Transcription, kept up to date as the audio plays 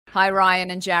Hi,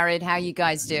 Ryan and Jared. How are you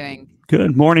guys doing?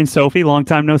 Good morning, Sophie. Long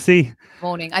time no see.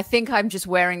 Morning. I think I'm just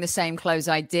wearing the same clothes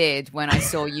I did when I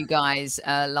saw you guys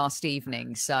last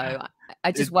evening. So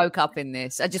I just woke up in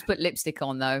this. I just put lipstick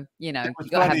on, though. You know, you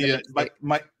gotta have the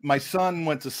lipstick. My son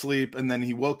went to sleep and then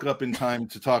he woke up in time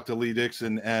to talk to Lee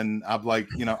Dixon. And I'm like,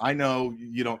 I know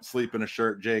you don't sleep in a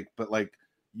shirt, Jake, but like,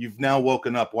 you've now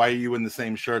woken up. Why are you in the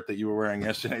same shirt that you were wearing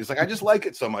yesterday? He's like, I just like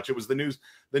it so much. It was the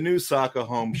new Soccer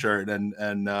home shirt,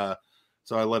 and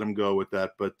so I let him go with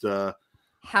that. But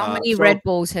how many Red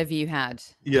Bulls have you had?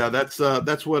 Yeah, that's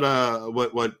what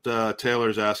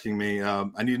Taylor's asking me.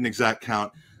 I need an exact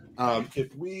count.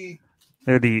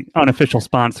 They're the unofficial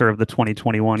sponsor of the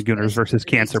 2021 Gooners versus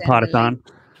Cancer PODATHON.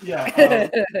 Yeah.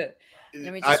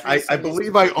 I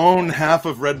believe I own half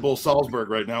of Red Bull Salzburg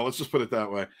right now. Let's just put it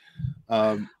that way.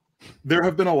 There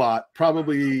have been a lot,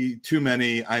 probably too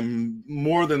many. I'm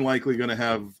more than likely going to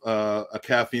have a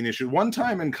caffeine issue. One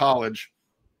time in college,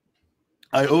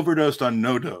 I overdosed on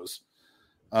no-dose.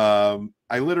 I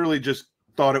literally just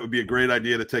thought it would be a great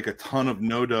idea to take a ton of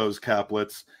no-dose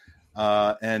caplets.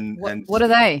 And what are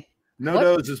they?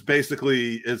 No-dose is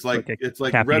basically it's like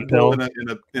Red Bull in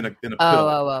a pill.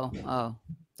 Oh.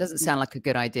 Doesn't sound like a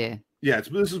good idea. Yeah,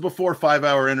 this is before 5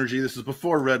 Hour Energy. This is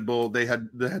before Red Bull. They had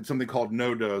something called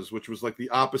No Dose, which was like the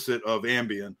opposite of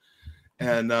Ambien,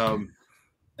 and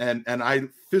I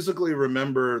physically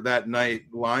remember that night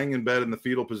lying in bed in the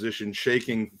fetal position,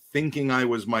 shaking, thinking I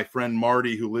was my friend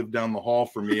Marty who lived down the hall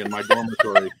from me in my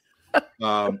dormitory,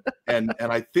 and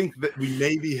I think that we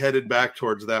may be headed back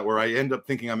towards that, where I end up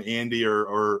thinking I'm Andy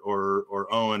or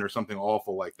Owen or something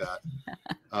awful like that,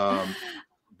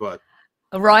 but.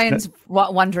 Ryan's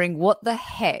wondering what the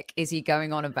heck is he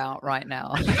going on about right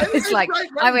now. It's like, right.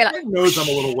 I mean, he knows I'm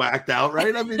a little whacked out,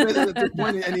 right? I mean, at the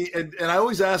point, and I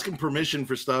always ask him permission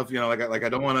for stuff, like I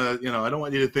don't want to, I don't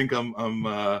want you to think I'm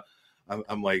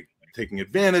like taking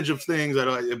advantage of things. I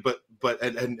don't, but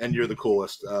you're the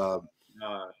coolest. No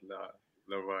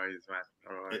worries, man.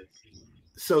 No worries.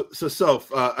 So Soph,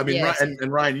 I mean, yes.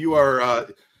 Ryan, you are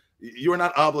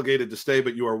not obligated to stay,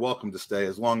 but you are welcome to stay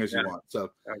as long as you want. So.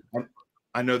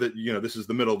 I know that this is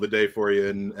the middle of the day for you,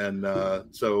 and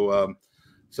so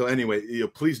anyway,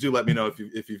 please do let me know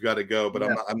if you've got to go. But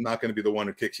yeah. I'm not going to be the one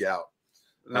who kicks you out.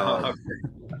 No, okay.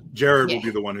 Jared will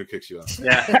be the one who kicks you out.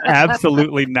 Yeah,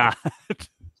 absolutely not.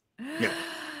 Yeah.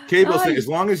 Cable saying, as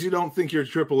long as you don't think you're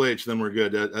Triple H, then we're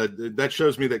good. That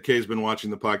shows me that Kay's been watching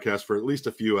the podcast for at least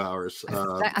a few hours.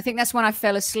 I think that's when I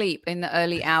fell asleep in the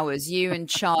early hours. You and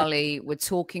Charlie were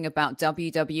talking about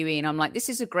WWE, and I'm like, this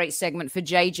is a great segment for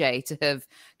JJ to have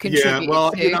contributed. Yeah,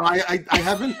 well, to. I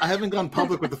haven't gone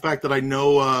public with the fact that I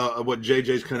know what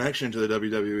JJ's connection to the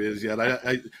WWE is yet.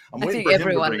 I'm waiting for him to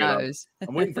bring it up.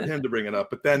 I'm waiting for him to bring it up,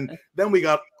 but then we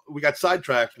got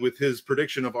sidetracked with his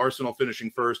prediction of Arsenal finishing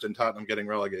first and Tottenham getting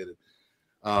relegated.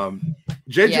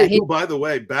 JJ, who, by the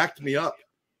way, backed me up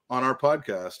on our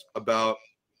podcast about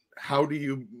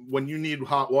when you need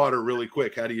hot water really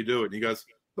quick, how do you do it? And he goes,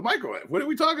 the microwave. What are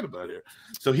we talking about here?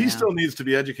 So he still needs to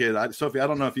be educated. Sophie, I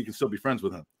don't know if you can still be friends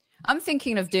with him. I'm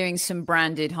thinking of doing some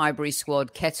branded Highbury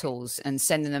Squad kettles and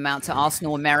sending them out to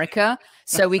Arsenal America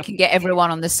so we can get everyone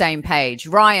on the same page.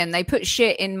 Ryan, they put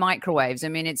shit in microwaves. I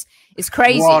mean, it's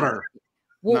crazy. Water.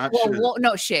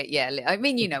 Not shit. Yeah. I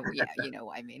mean, you know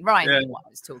what I mean. Ryan knew what I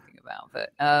was talking about. But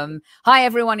hi,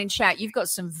 everyone in chat. You've got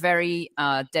some very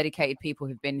dedicated people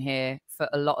who've been here for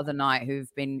a lot of the night who've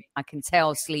been, I can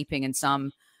tell, sleeping, and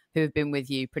some who have been with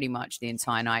you pretty much the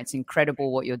entire night. It's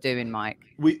incredible what you're doing, Mike.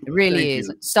 It really is.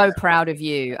 So proud of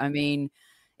you. I mean,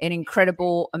 an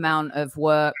incredible amount of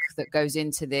work that goes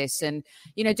into this. And,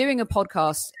 doing a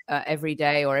podcast every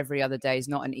day or every other day is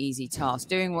not an easy task.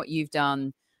 Doing what you've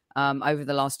done over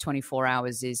the last 24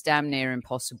 hours is damn near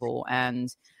impossible.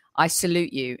 And I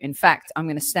salute you. In fact, I'm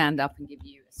going to stand up and give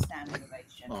you a standing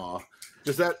ovation. Aw.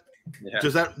 Does that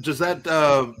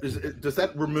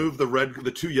remove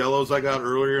the two yellows I got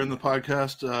earlier in the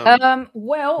podcast?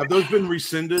 Well, have those been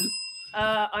rescinded?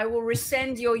 I will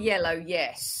rescind your yellow.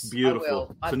 Yes,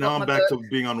 beautiful. So now I'm back to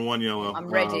being on one yellow. I'm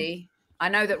ready. I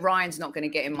know that Ryan's not going to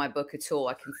get in my book at all.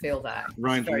 I can feel that.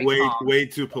 Ryan's way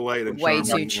too polite and way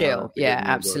too chill. Yeah,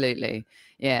 absolutely.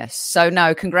 Yes. So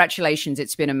no, congratulations.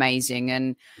 It's been amazing,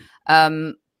 and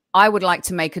I would like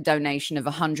to make a donation of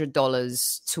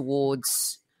 $100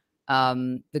 towards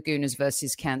the Gooners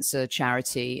versus Cancer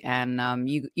charity, and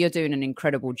you're doing an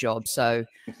incredible job. So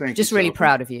just really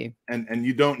proud of you. And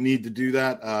you don't need to do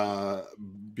that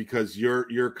because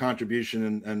your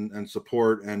contribution and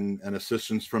support and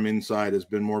assistance from inside has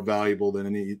been more valuable than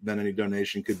any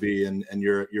donation could be. And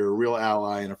you're a real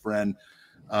ally and a friend.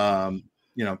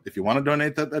 if you want to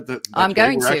donate that I'm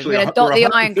going to. We're going to dot the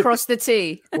I and cross the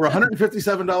T. We're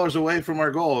 $157 away from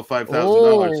our goal of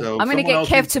 $5,000. So I'm going to get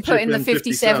Kev to put in the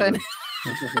 57.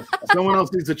 Someone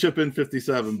else needs to chip in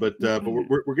 57, but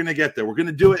we're going to get there. We're going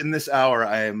to do it in this hour.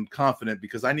 I am confident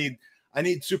because I need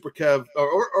Super Kev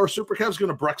or Super Kev's going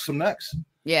to break some necks.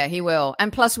 Yeah, he will.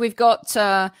 And plus we've got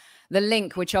the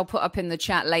link, which I'll put up in the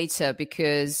chat later,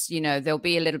 because, there'll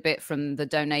be a little bit from the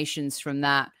donations from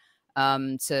that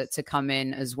to come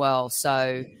in as well.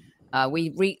 So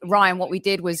Ryan, what we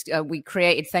did was we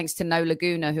created, thanks to No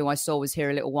Laguna, who I saw was here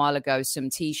a little while ago, some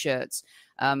T-shirts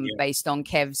based on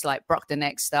Kev's like Brock the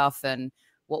Neck stuff. And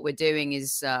what we're doing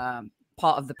is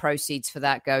part of the proceeds for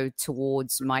that go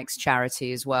towards Mike's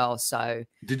charity as well. So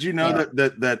did you know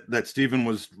that Stephen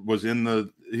was in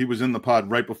the pod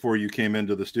right before you came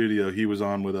into the studio? He was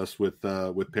on with us with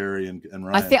Perry and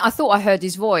Ryan. I thought I heard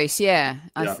his voice. Yeah.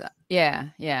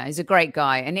 He's a great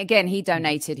guy. And again, he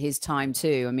donated his time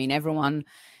too. I mean, everyone,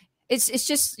 it's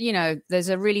just, there's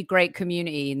a really great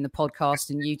community in the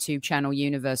podcast and YouTube channel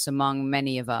universe among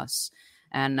many of us.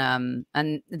 And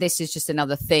this is just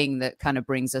another thing that kind of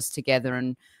brings us together.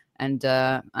 And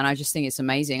I just think it's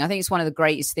amazing. I think it's one of the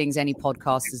greatest things any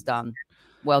podcast has done.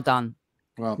 Well done.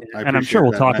 Well, and I'm sure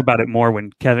we'll talk about it more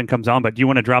when Kevin comes on, but do you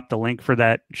want to drop the link for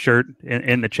that shirt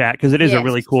in the chat? Because it is a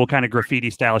really cool kind of graffiti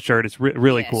style shirt. It's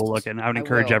really cool looking. I would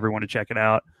encourage everyone to check it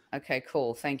out. Okay,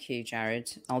 cool. Thank you,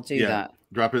 Jared. I'll do that.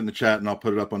 Drop it in the chat and I'll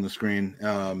put it up on the screen.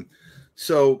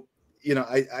 So,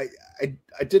 I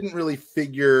didn't really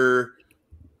figure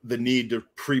the need to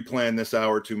pre-plan this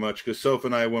hour too much, because Soph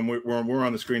and I, when we're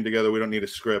on the screen together, we don't need a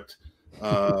script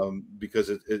because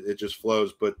it just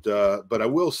flows. But I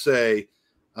will say,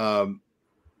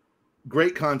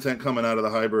 great content coming out of the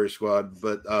Highbury Squad.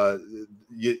 But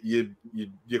you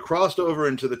crossed over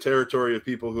into the territory of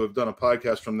people who have done a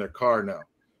podcast from their car now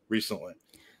recently.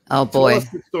 Oh boy! Tell us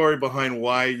the story behind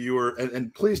why you were,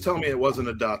 and please tell me it wasn't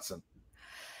a Datsun.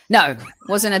 No,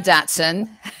 wasn't a Datsun.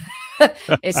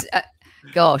 It's.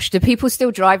 Gosh, do people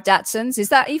still drive Datsuns? Is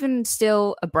that even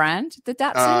still a brand? The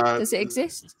Datsun? Does it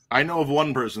exist? I know of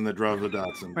one person that drove the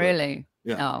Datsun. Really?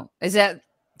 Yeah. Oh, is that?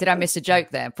 Did I miss a joke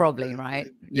there? Probably, right?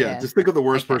 Yeah. Just think of the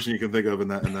worst person you can think of,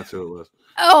 and that's who it was.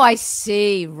 Oh, I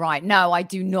see. Right. No, I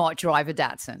do not drive a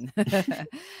Datsun.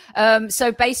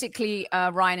 So basically,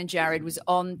 Ryan and Jared was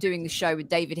on doing the show with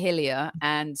David Hillier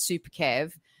and Super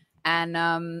Kev,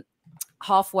 and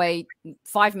halfway,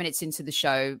 5 minutes into the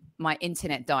show, my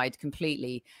internet died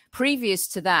completely. Previous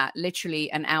to that,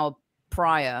 literally an hour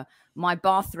prior, my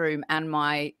bathroom and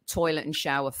my toilet and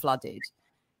shower flooded.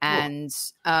 And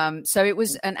so it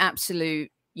was an absolute,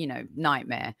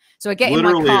 nightmare. So I get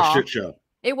literally in my car. A shit show.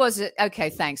 It was okay.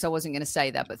 Thanks. I wasn't going to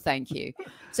say that, but thank you.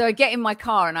 So I get in my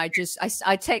car and I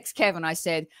text Kevin. I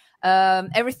said,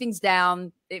 everything's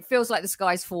down. It feels like the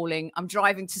sky's falling. I'm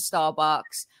driving to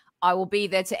Starbucks. I will be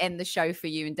there to end the show for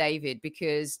you and David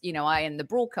because, I end the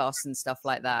broadcast and stuff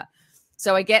like that.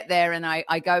 So I get there and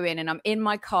I go in and I'm in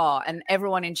my car and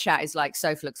everyone in chat is like,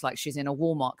 Soph looks like she's in a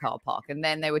Walmart car park. And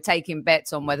then they were taking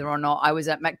bets on whether or not I was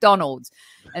at McDonald's.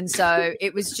 And so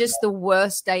it was just the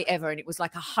worst day ever. And it was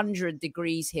like 100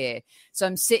 degrees here. So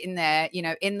I'm sitting there,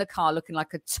 in the car looking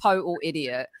like a total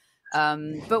idiot.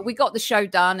 But we got the show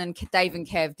done and Dave and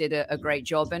Kev did a great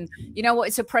job. And you know what?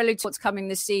 It's a prelude to what's coming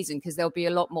this season because there'll be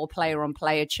a lot more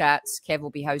player-on-player chats. Kev will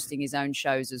be hosting his own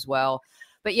shows as well.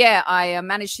 But yeah, I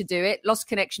managed to do it. Lost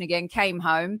connection again, came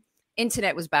home.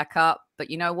 Internet was back up. But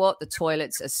you know what? The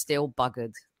toilets are still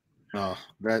buggered. Oh,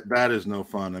 that is no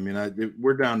fun. I mean,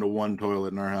 we're down to one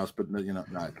toilet in our house, but we're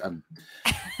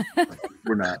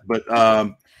not.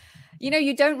 But,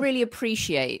 you don't really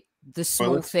appreciate the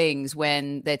small things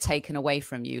when they're taken away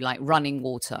from you, like running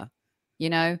water,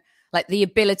 like the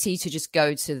ability to just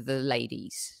go to the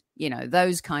ladies,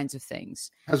 those kinds of things.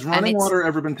 Has running water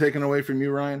ever been taken away from you,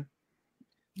 Ryan?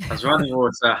 Has running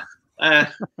water?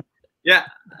 Yeah.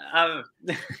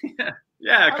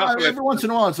 Every once in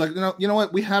a while, it's like, you know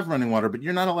what? We have running water, but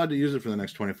you're not allowed to use it for the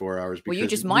next 24 hours. Well, you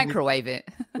just microwave it.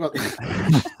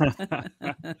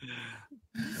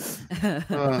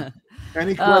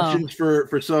 Any questions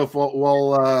for Soph?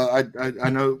 Well, I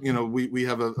know we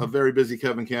have a very busy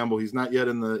Kevin Campbell. He's not yet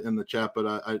in the chat,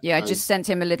 but I just sent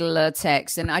him a little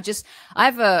text, and I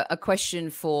have a question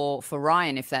for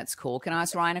Ryan, if that's cool. Can I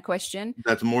ask Ryan a question?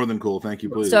 That's more than cool. Thank you,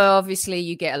 please. So obviously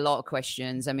you get a lot of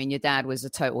questions. I mean, your dad was a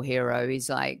total hero. He's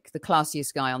like the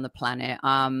classiest guy on the planet.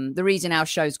 The reason our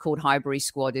show's called Highbury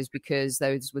Squad is because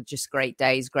those were just great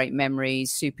days, great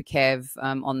memories. Super Kev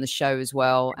on the show as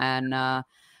well, and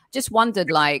just wondered,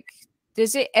 like,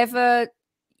 does it ever,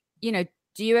 do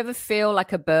you ever feel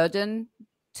like a burden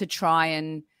to try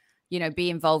and be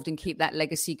involved and keep that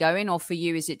legacy going? Or for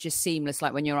you, is it just seamless,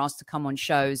 like when you're asked to come on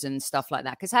shows and stuff like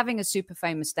that? Because having a super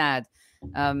famous dad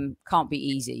can't be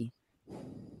easy.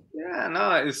 Yeah,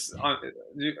 no, it's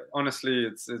honestly,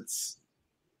 it's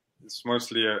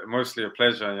mostly a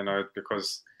pleasure,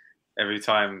 because every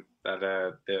time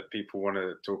that people want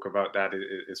to talk about that,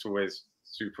 it's always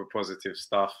super positive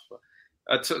stuff.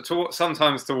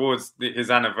 Sometimes towards his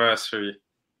anniversary,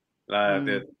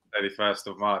 the 31st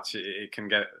of March, it can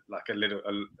get like a little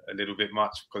bit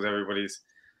much, because everybody's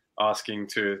asking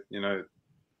to,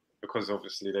 because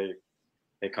obviously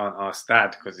they can't ask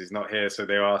Dad because he's not here, so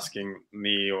they're asking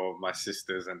me or my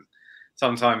sisters, and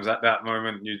sometimes at that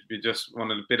moment you just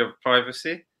want a bit of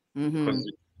privacy,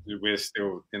 because we're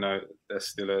still, there's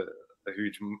still a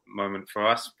huge moment for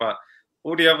us. But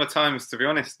all the other times, to be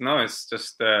honest, no, it's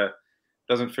just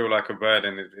doesn't feel like a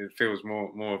burden. It feels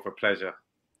more of a pleasure.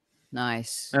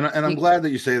 Nice. And I'm glad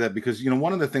that you say that, because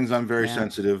one of the things I'm very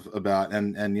sensitive about,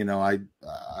 and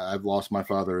I've lost my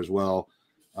father as well,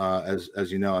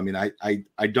 as you know. I mean,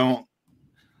 I don't.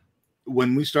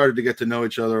 When we started to get to know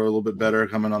each other a little bit better,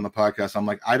 coming on the podcast, I'm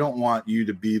like, I don't want you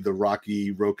to be the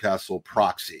Rocky Rocastle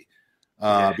proxy,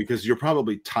 because you're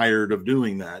probably tired of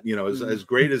doing that. As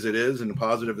great as it is and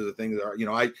positive as the things are,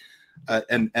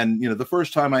 the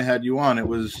first time I had you on, it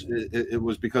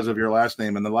was because of your last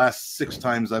name, and the last 6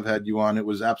 times I've had you on, it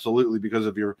was absolutely because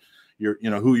of your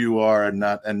who you are and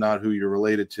not who you're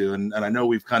related to. And I know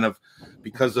we've kind of,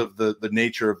 because of the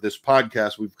nature of this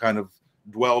podcast, we've kind of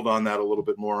dwelled on that a little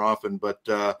bit more often. But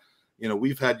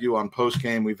we've had you on post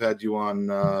game, we've had you on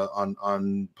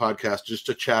podcasts just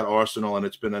to chat Arsenal, and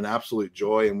it's been an absolute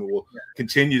joy, and we will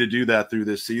continue to do that through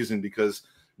this season, because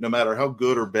no matter how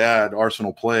good or bad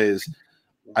Arsenal plays,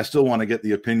 I still want to get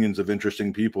the opinions of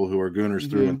interesting people who are Gooners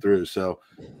through and through. So,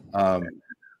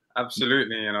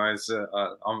 absolutely, it's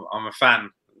I'm a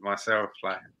fan myself.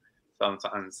 Like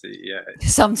sometimes,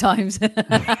 sometimes, that's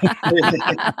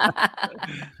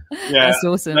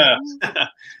awesome.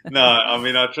 No, I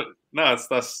mean, I'm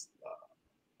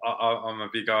a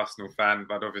big Arsenal fan,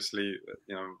 but obviously,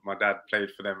 my dad played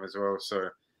for them as well, so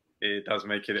it does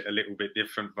make it a little bit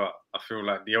different. But I feel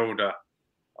like the older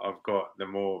I've got, the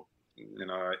more,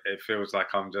 it feels like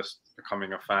I'm just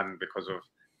becoming a fan because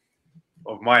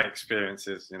of my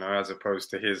experiences, as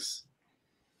opposed to his.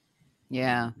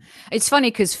 Yeah. It's funny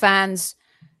because fans,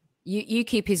 you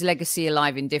keep his legacy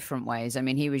alive in different ways. I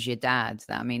mean, he was your dad.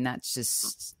 I mean, that's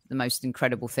just the most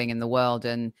incredible thing in the world.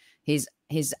 And his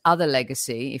other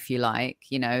legacy, if you like,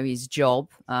 his job,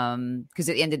 because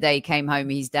at the end of the day, he came home,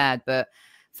 he's dad, but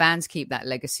fans keep that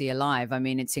legacy alive. I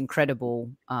mean, it's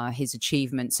incredible, his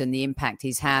achievements and the impact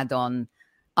he's had on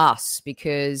us,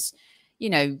 because,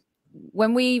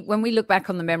 when we look back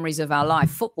on the memories of our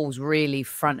life, football's really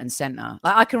front and center.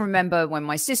 Like, I can remember when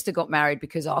my sister got married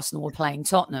because Arsenal were playing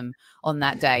Tottenham on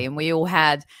that day, and we all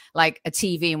had like a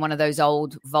TV in one of those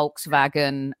old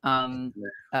Volkswagen,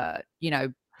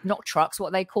 not trucks,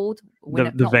 what they called?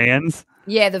 The vans?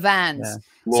 Yeah, the vans.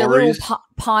 Yeah. So we're all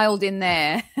piled in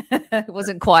there. It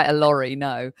wasn't quite a lorry,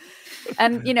 no.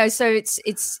 And, so it's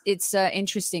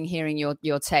interesting hearing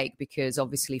your take, because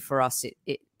obviously for us,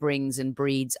 it brings and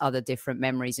breeds other different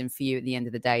memories. And for you, at the end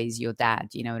of the day, is your dad.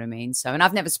 You know what I mean? So, and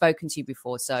I've never spoken to you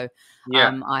before, so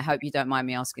I hope you don't mind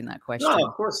me asking that question. No,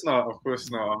 of course not. Of course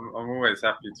not. I'm always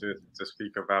happy to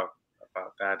speak about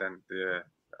dad, and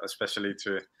especially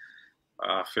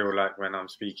I feel like when I'm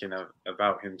speaking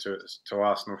about him to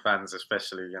Arsenal fans,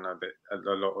 especially, a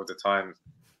lot of the time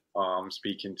I'm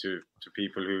speaking to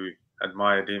people who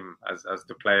admired him as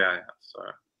the player. So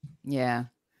yeah.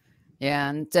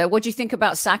 And what do you think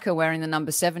about Saka wearing the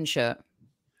number 7 shirt?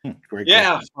 Great.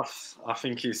 Yeah, I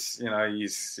think he's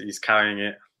carrying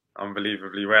it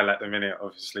unbelievably well at the minute.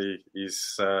 Obviously,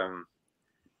 he's going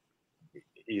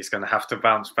to have to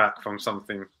bounce back from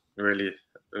something really,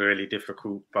 really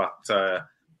difficult, but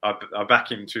I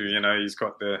back him too. He's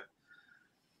got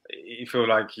you feel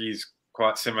like he's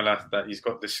quite similar, that he's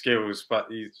got the skills, but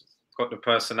he's got the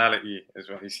personality as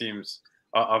well. He seems,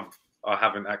 I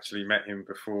haven't actually met him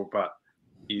before, but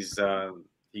he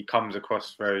comes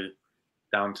across very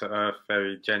down to earth,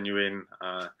 very genuine.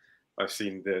 I've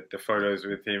seen the photos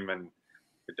with him and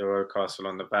with the Rocastle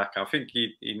on the back. I think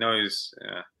he knows.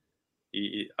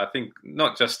 I think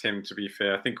not just him, to be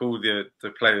fair. I think all the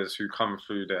players who come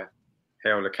through the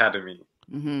Hale Academy,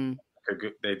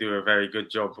 they do a very good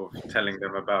job of telling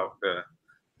them about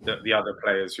the other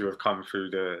players who have come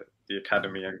through the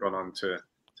academy and gone on to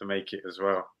make it as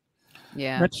well.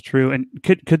 Yeah, that's true. And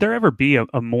could there ever be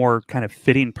a more kind of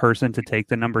fitting person to take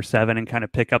the number 7 and kind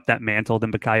of pick up that mantle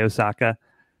than Bukayo Saka?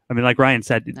 I mean, like Ryan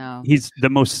said, he's the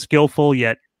most skillful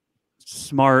yet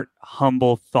smart,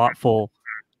 humble, thoughtful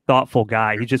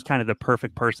guy. He's just kind of the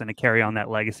perfect person to carry on that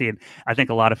legacy. And I think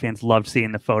a lot of fans loved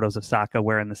seeing the photos of Saka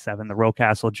wearing the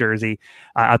Rocastle jersey.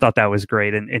 I thought that was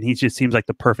great. And he just seems like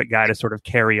the perfect guy to sort of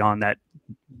carry on that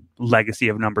legacy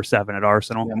of number 7 at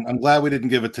Arsenal. Yeah, I'm glad we didn't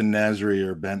give it to Nasri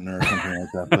or Bentner or something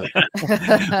like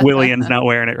that. But Willian's not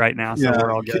wearing it right now, so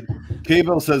we're all good.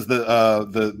 Cable says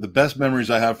the best memories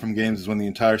I have from games is when the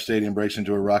entire stadium breaks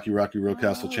into a Rocky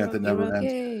Rocastle chant that never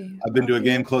ends. I've been to a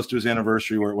game close to his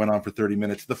anniversary where it went on for 30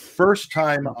 minutes. The first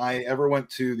time I ever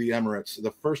went to the Emirates, the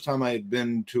first time I had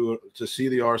been to see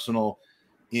the Arsenal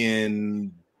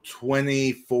in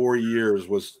 24 years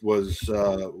was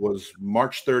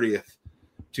March 30th.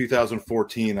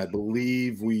 2014, I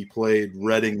believe we played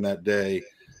Reading that day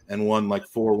and won like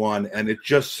 4-1. And it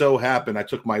just so happened, I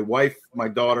took my wife, my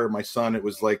daughter, my son. It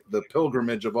was like the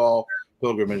pilgrimage of all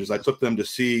pilgrimages. I took them to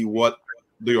see what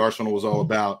the Arsenal was all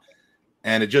about.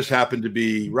 And it just happened to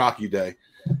be Rocky Day.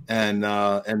 And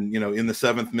in the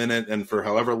 7th minute and for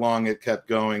however long it kept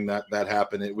going, that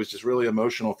happened. It was just really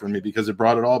emotional for me because it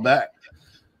brought it all back.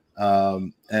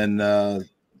 And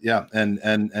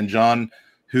John,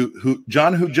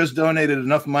 who just donated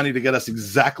enough money to get us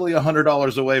exactly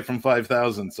 $100 away from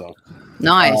 5,000. So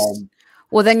nice.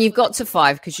 Well, then you've got to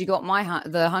 5 because you got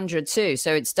the 100 too.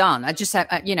 So it's done. I just have,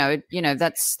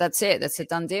 that's it. That's a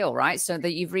done deal, right? So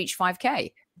that you've reached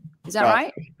 5K. Is that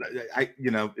right?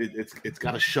 It's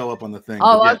got to show up on the thing.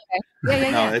 Oh, okay.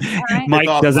 Yeah. Right. Mike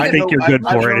doesn't think you're good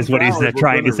for it, is what he's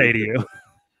trying to say to you.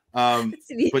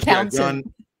 But yeah,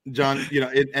 John,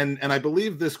 and I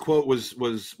believe this quote was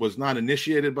not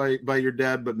initiated by your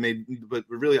dad, but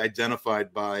really identified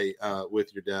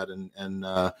with your dad, and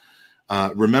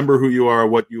remember who you are,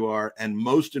 what you are, and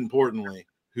most importantly,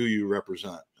 who you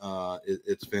represent.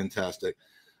 It's fantastic.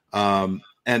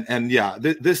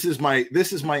 This is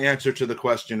my answer to the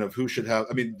question of who should have.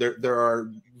 I mean, there are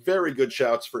very good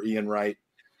shouts for Ian Wright.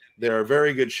 There are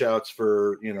very good shouts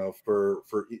for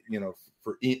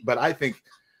but I think,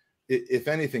 if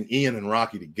anything, Ian and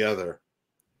Rocky together,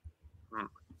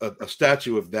 a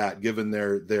statue of that, given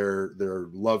their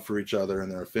love for each other and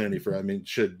their affinity for,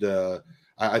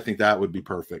 I think that would be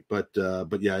perfect. But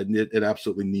yeah, it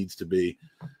absolutely needs to be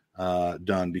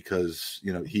done because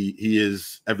he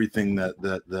is everything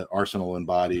that Arsenal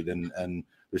embodied, and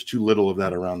there's too little of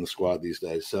that around the squad these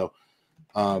days. So,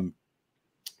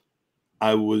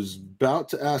 I was about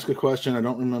to ask a question. I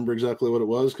don't remember exactly what it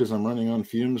was because I'm running on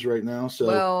fumes right now. So,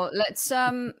 well, let's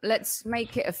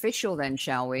make it official then,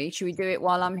 shall we? Should we do it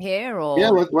while I'm here, or yeah?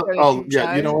 You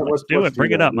know what? Let's do it.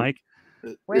 Bring it up, Mike.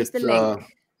 Where's the link?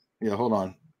 Hold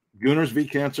on.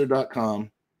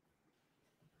 GoonersVCancer.com.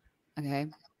 Okay.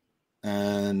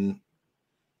 And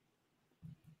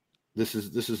this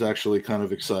is actually kind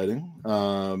of exciting.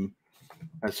 I'm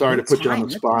sorry to put you on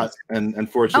the spot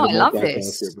and force you to. I love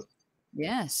this.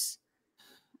 Yes.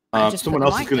 Someone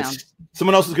else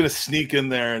is gonna sneak in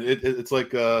there. It's like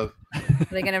they're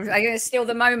gonna steal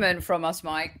the moment from us,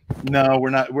 Mike. No, we're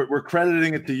not. We're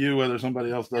crediting it to you, whether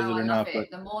somebody else does it or not. But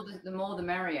the more the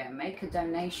merrier. Make a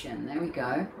donation. There we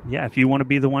go. Yeah, if you want to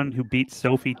be the one who beats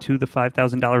Sophie to the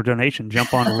 $5,000 donation,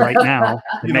 jump on right now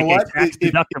and make a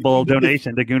tax-deductible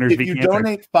donation to Gooners v. If you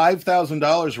donate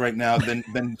 $5,000 right now,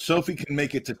 then Sophie can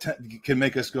make it can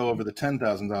make us go over the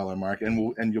 $10,000 mark,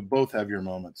 and you'll both have your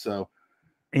moment. So.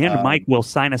 And Mike will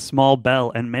sign a small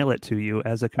bell and mail it to you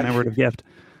as a commemorative gift.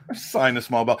 Sign a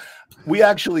small bell. We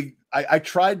actually, I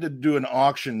tried to do an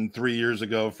auction 3 years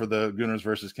ago for the Gooners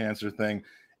versus Cancer thing.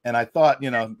 And I thought,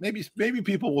 maybe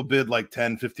people will bid like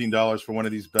 $10, $15 for one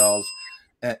of these bells.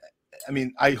 And,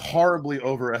 I horribly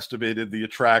overestimated the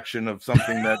attraction of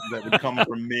something that would come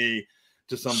from me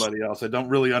to somebody else. I don't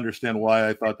really understand why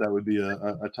I thought that would be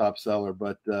a top seller,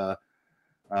 but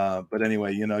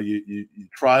anyway, you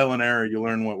trial and error, you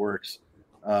learn what works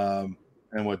and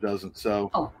what doesn't.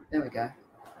 So, there we go.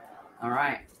 All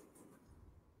right.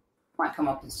 Might come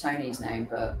up as Tony's name,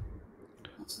 but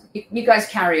you guys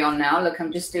carry on now. Look,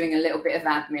 I'm just doing a little bit of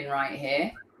admin right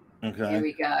here. Okay. Here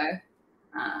we go.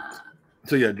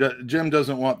 So yeah, Jim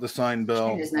doesn't want the sign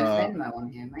bell. There's no Venmo on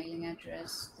here. Mailing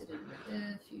address.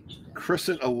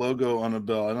 Crescent a logo on a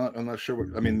bell. I'm not sure what.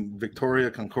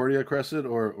 Victoria Concordia Crescent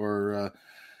or.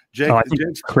 Jake, I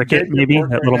think Cricket, maybe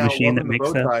that little machine that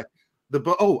makes that.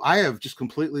 I have just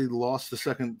completely lost the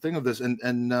second thing of this, and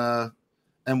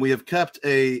we have kept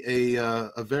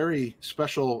a very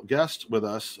special guest with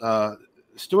us,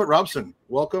 Stewart Robson.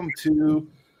 Welcome to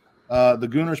the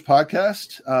Gooners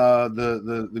podcast,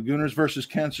 the Gooners versus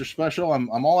Cancer special.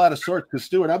 I'm all out of sorts because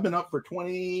Stewart, I've been up for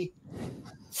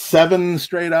 27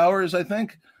 straight hours, I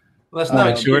think. Well, that's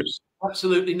not Stewart.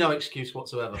 Absolutely no excuse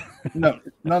whatsoever.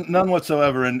 None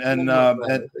whatsoever. And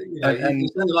you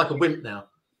sound like a wimp now.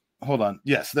 Hold on.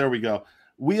 Yes, there we go.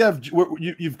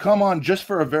 You've come on just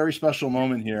for a very special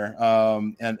moment here,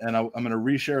 and I'm going to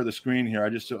reshare the screen here.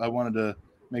 I wanted to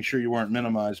make sure you weren't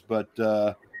minimized, but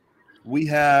we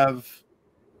have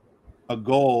a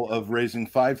goal of raising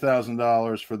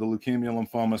 $5,000 for the Leukemia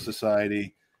Lymphoma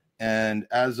Society, and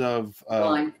as of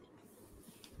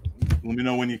let me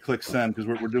know when you click send, because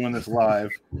we're doing this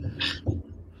live.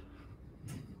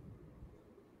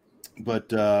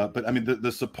 But I mean,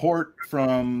 the support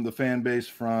from the fan base,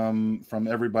 from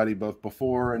everybody, both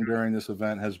before and during this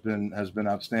event, has been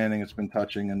outstanding. It's been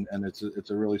touching, and it's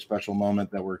a really special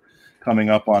moment that we're coming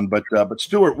up on. But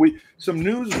Stewart, some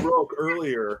news broke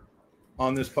earlier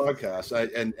on this podcast,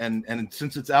 and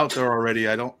since it's out there already,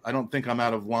 I don't think I'm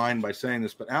out of line by saying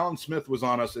this, but Alan Smith was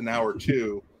on us in hour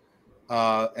 2.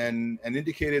 And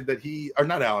indicated that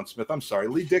not Alan Smith, I'm sorry,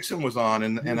 Lee Dixon was on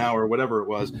in an hour, whatever it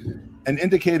was, and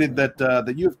indicated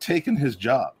that you have taken his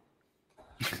job.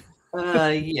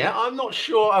 Yeah, I'm not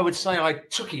sure I would say I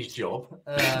took his job.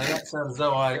 That sounds as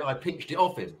though I pinched it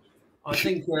off him. I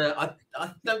think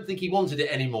I don't think he wanted it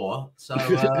anymore, so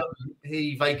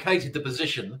he vacated the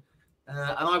position,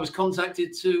 and I was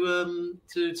contacted to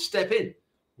step in,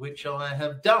 which I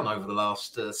have done over the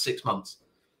last 6 months.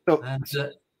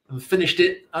 And finished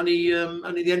it only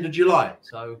the end of July.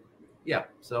 So, yeah.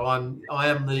 So I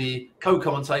am the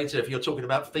co-commentator if you're talking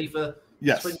about FIFA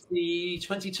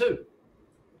 2022.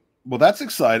 Well, that's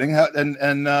exciting.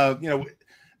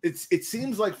 It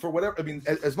seems like for whatever, I mean,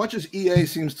 as much as EA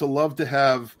seems to love to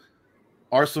have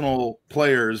Arsenal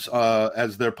players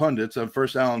as their pundits,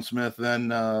 first Alan Smith,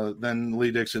 then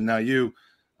Lee Dixon, now you.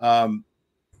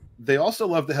 They also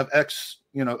love to have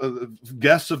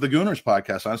guests of the Gooners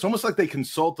podcast on. It's almost like they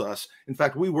consult us. In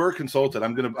fact, we were consulted.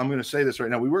 I'm gonna say this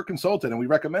right now. We were consulted, and we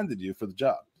recommended you for the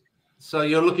job. So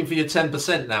you're looking for your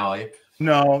 10% now, are you?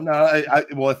 No.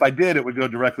 Well, if I did, it would go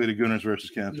directly to Gooners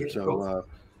versus Cancer.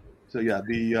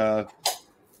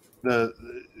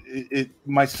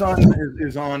 My son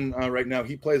is on right now.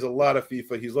 He plays a lot of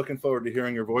FIFA. He's looking forward to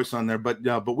hearing your voice on there. But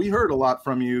we heard a lot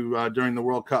from you during the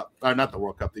World Cup. Not the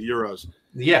World Cup, the Euros.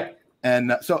 Yeah.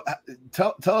 And so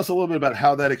tell us a little bit about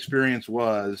how that experience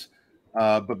was.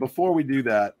 But before we do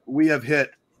that, we have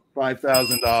hit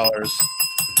 $5,000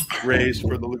 raised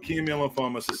for the Leukemia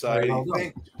Lymphoma Society.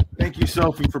 Thank you,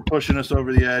 Sophie, for pushing us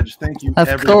over the edge. Thank you,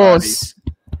 everybody. Of course.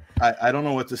 I don't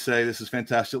know what to say. This is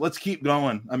fantastic. Let's keep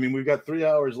going. I mean, we've got 3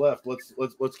 hours left.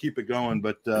 Let's keep it going.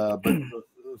 But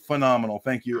phenomenal.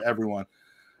 Thank you, everyone.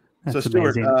 That's so,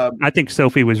 Stewart, I think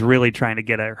Sophie was really trying to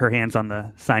get her hands on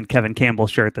the signed Kevin Campbell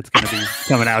shirt that's going to be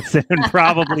coming out soon.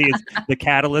 Probably is the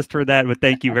catalyst for that. But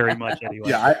thank you very much anyway.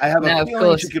 Yeah, I have a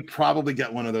feeling she could probably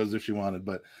get one of those if she wanted.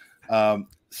 But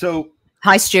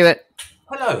hi, Stewart.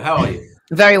 Hello. How are you?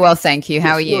 Very well, thank you.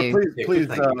 How are you? Please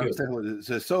say hello.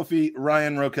 So Sophie,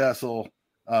 Ryan, Rocastle,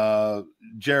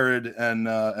 Jared, and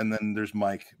then there's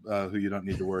Mike, who you don't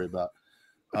need to worry about.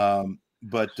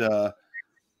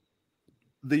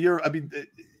 The Euro. I mean,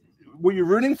 were you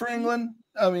rooting for England?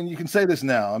 I mean, you can say this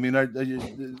now. I mean,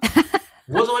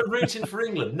 was I rooting for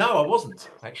England? No, I wasn't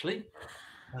actually.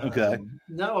 Okay.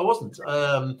 No, I wasn't.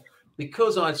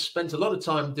 Because I'd spent a lot of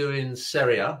time doing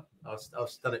Serie A. I've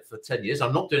done it for 10 years.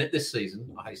 I'm not doing it this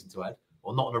season, I hasten to add,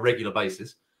 or not on a regular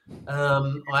basis.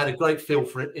 I had a great feel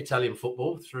for Italian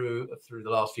football through the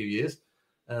last few years.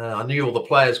 I knew all the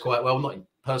players quite well, not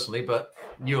personally, but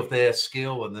knew of their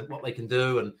skill and what they can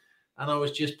do. And I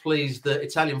was just pleased that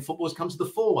Italian football has come to the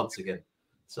fore once again.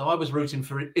 So I was rooting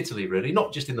for Italy, really,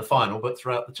 not just in the final, but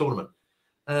throughout the tournament.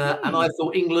 And I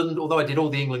thought England, although I did all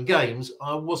the England games,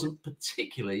 I wasn't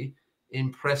particularly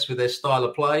impressed with their style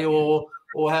of play or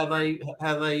how they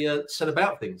set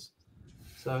about things.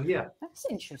 So yeah, that's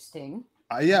interesting.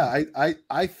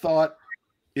 I thought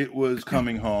it was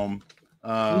coming home.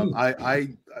 I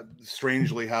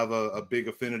strangely have a big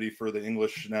affinity for the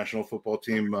English national football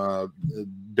team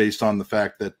based on the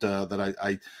fact that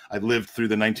I lived through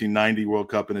the 1990 World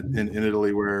Cup in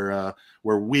Italy, where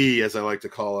we, as I like to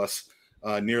call us,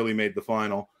 nearly made the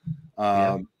final.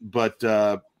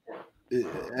 But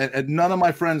and none of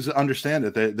my friends understand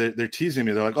it. They're teasing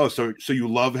me. They're like, "Oh, so you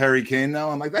love Harry Kane now?"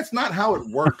 I'm like, "That's not how it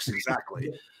works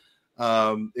exactly.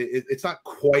 It's not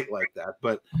quite like that."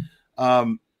 But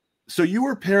so you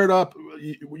were paired up.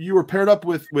 You were paired up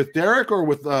with Derek or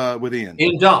with Ian?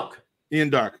 Ian Dark. Ian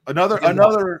Dark, another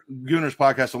Gooners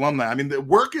podcast alumni. I mean, the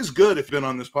work is good if you've been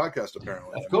on this podcast,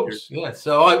 apparently. Of course, yeah.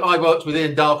 So I worked with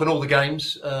Ian Dark on all the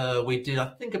games. We did,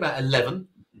 I think, about 11.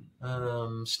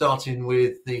 Starting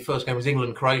with the first game was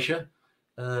England-Croatia.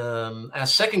 our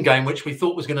second game, which we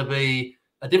thought was going to be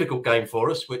a difficult game for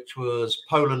us, which was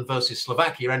Poland versus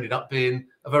Slovakia, ended up being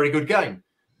a very good game.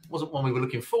 It wasn't one we were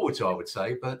looking forward to, I would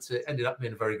say, but it ended up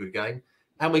being a very good game.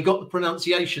 And we got the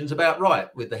pronunciations about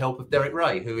right with the help of Derek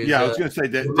Ray, who is I was going to say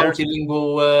that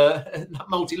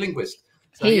multilinguist.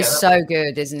 So, he's so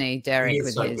good, isn't he, Derek? He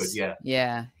is so good,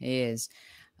 yeah, he is.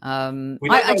 We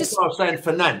don't start saying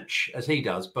Fernanch as he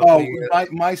does, but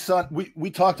my son, we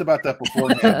talked about that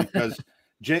beforehand because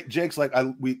Jake's like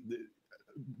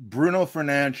Bruno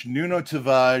Fernandes, Nuno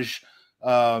Tavares,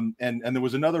 and there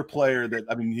was another player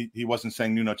that he wasn't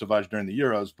saying Nuno Tavares during the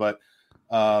Euros, but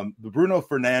the Bruno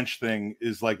Fernandes thing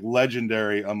is like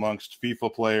legendary amongst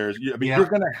FIFA players. You're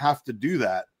going to have to do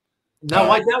that.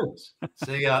 No, I don't.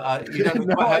 See, you don't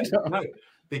know,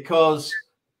 because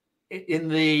in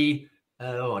the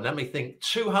let me think,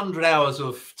 200 hours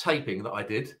of taping that I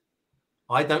did,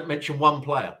 I don't mention one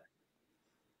player.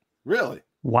 Really?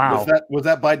 Wow. Was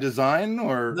that by design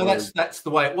or? No, that's the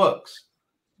way it works.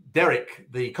 Derek,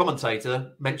 the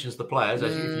commentator, mentions the players.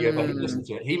 As if you ever listen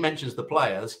to it, he mentions the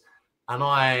players, and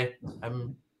I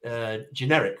am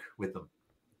generic with them.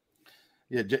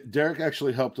 Yeah, Derek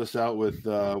actually helped us out with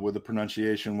the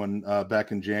pronunciation when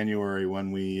back in January when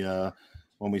we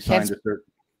signed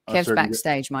Kev's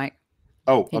backstage, Mike.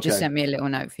 Oh, he just sent me a little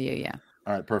note for you. Yeah.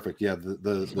 All right, perfect. Yeah,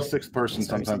 the sixth person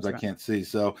sometimes I can't see.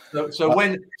 So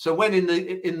when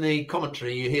in the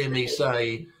commentary you hear me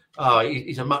say,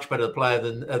 he's a much better player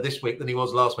than this week than he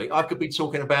was last week, I could be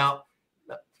talking about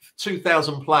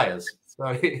 2,000 players. So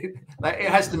it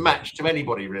has to match to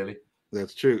anybody, really.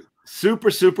 That's true. Super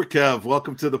Kev,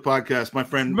 welcome to the podcast, my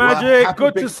friend. Magic,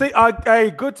 good to see. Hey,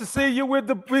 good to see you with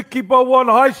the Dickie Bow one.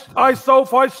 Hi,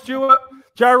 Soph. Hi, Stewart,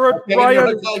 Jared,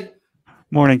 Ryan.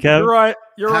 Morning, Kev.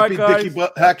 You're right, guys.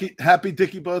 Happy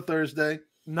Dickie Bow Thursday.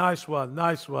 Nice one.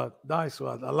 I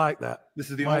like that. This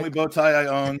is the only bow tie I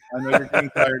own. I know you're getting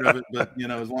tired of it, but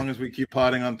as long as we keep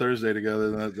potting on Thursday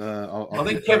together, I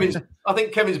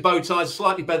think Kevin's bow tie is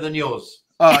slightly better than yours.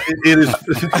 It is.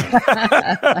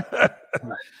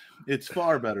 It's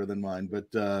far better than mine, but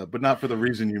not for the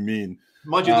reason you mean.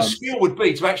 Mind you, the skill would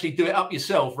be to actually do it up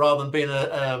yourself rather than being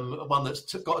a one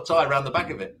that's got a tie around the back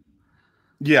of it.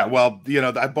 Yeah, well,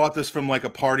 I bought this from like a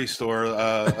party store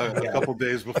a couple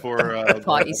days before.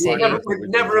 Party scene.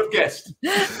 Never have guessed.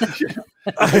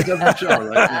 Show,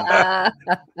 right? Yeah.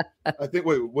 I think.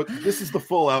 Wait, what? This is the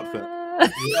full outfit.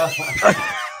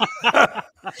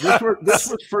 This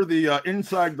was for the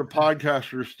Inside the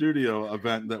Podcaster Studio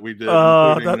event that we did.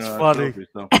 That's funny. Sophie,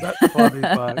 so. That's funny,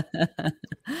 man.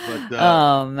 But,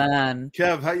 oh man,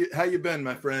 Kev, how you been,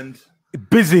 my friend?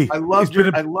 Busy. I loved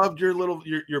your little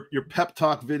your pep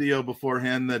talk video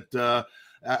beforehand. That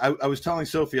I was telling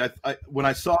Sophie. I when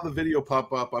I saw the video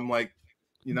pop up, I'm like,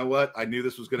 you know what? I knew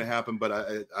this was going to happen, but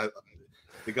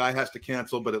the guy has to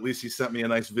cancel. But at least he sent me a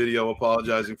nice video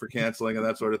apologizing for canceling and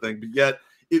that sort of thing. But yet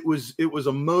it was a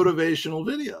motivational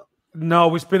video.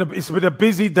 No, it's been a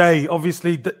busy day.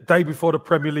 Obviously, the day before the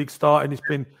Premier League start, and it's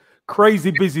been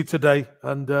crazy busy today.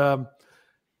 And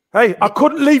hey, I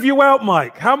couldn't leave you out,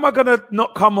 Mike. How am I going to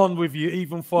not come on with you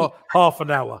even for half an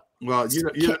hour? Well,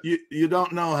 you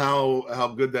don't know how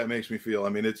good that makes me feel. I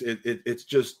mean, it's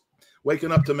just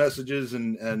waking up to messages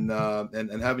and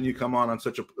having you come on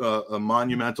such a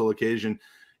monumental occasion.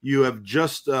 You have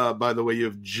just, by the way, you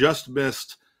have just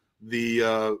missed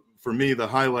for me the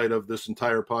highlight of this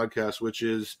entire podcast, which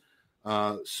is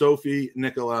Sophie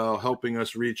Nicolaou helping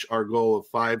us reach our goal of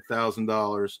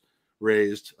 $5,000.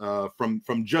 Raised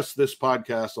from just this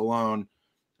podcast alone.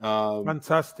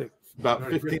 Fantastic. About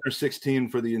 15 or 16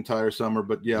 for the entire summer,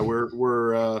 but yeah,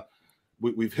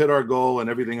 we've hit our goal, and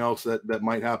everything else that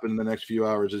might happen in the next few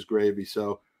hours is gravy.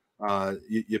 So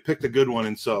you picked a good one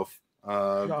in Soph.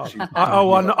 I know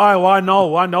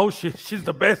she's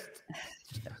the best.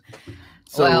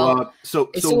 So it's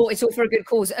all for a good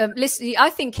cause. Listen,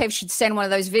 I think Kev should send one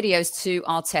of those videos to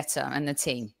Arteta and the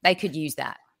team. They could use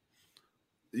that.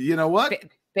 You know what?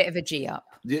 Bit of a G up.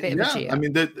 I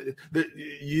mean,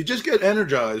 you just get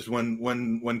energized when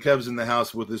Kev's in the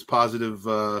house with his positive.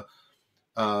 Who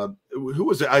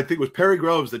was it? I think it was Perry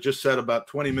Groves that just said about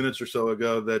 20 minutes or so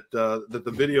ago that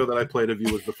the video that I played of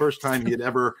you was the first time he had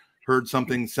ever heard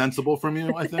something sensible from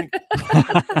you. I think.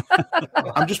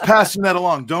 I'm just passing that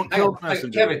along. Don't kill the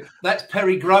messenger. Kevin, that's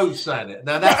Perry Groves saying it.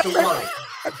 Now that's a worry.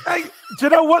 Hey, do you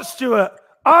know what, Stuart?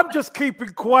 I'm just keeping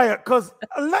quiet because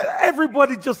let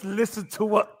everybody just listen to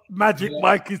what Magic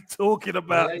Mike is talking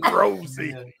about. Rosie.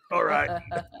 Yeah. All right.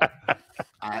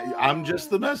 I'm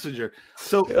just the messenger.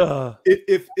 So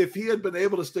if he had been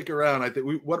able to stick around, I think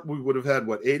we would have had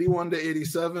 81 to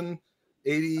 87,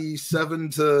 87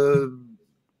 to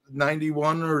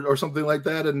 91 or something like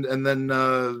that, and then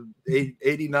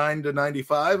 89 to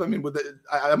 95. I mean,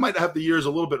 I might have the years a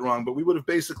little bit wrong, but we would have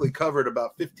basically covered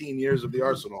about 15 years of the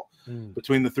Arsenal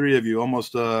between the three of you,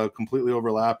 almost completely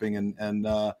overlapping, and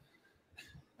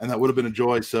that would have been a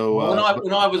joy. So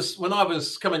when I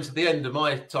was coming to the end of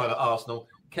my time at Arsenal,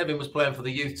 Kevin was playing for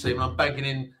the youth team, and I'm banking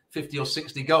in 50 or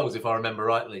 60 goals, if I remember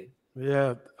rightly.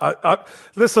 Yeah,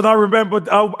 listen. I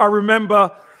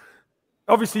remember.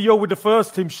 Obviously, you're with the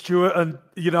first team, Stewart, and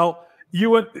you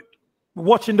were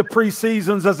watching the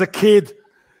pre-seasons as a kid.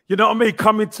 You know what I mean?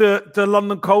 Coming to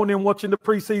London Colney and watching the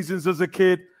pre-seasons as a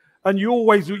kid, and you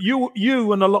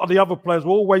and a lot of the other players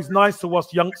were always nice to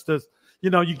us youngsters.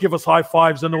 You give us high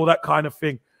fives and all that kind of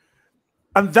thing,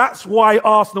 and that's why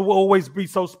Arsenal will always be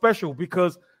so special.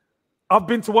 Because I've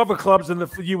been to other clubs and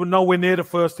you were nowhere near the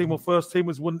first team, or first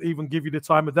teamers wouldn't even give you the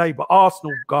time of day. But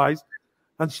Arsenal guys,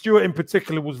 and Stewart in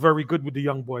particular, was very good with the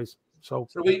young boys. So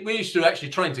we used to actually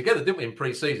train together, didn't we, in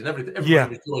pre-season? Everybody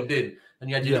was joined in, and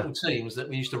you had your little teams that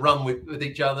we used to run with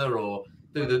each other, or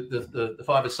do the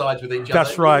five-a-sides with each other.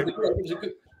 That's right. It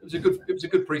was a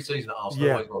good pre-season at Arsenal.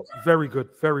 Yeah, very good,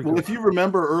 very good. Well, if you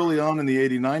remember early on in the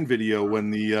 '89 video, when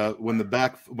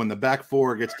the back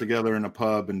four gets together in a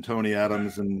pub, and Tony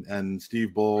Adams and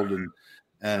Steve Bold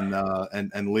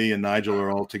and Lee and Nigel are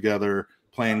all together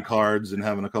playing cards and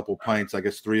having a couple pints. I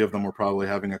guess three of them were probably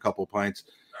having a couple pints.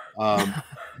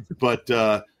 But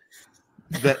the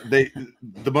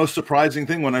most surprising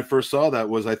thing when I first saw that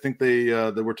was, I think they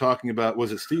were talking about,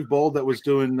 was it Steve Bold that was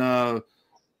doing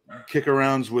kick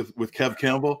arounds with Kev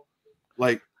Campbell?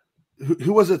 Like,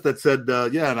 who was it that said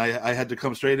and I had to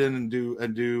come straight in and do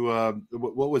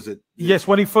what was it? Yes,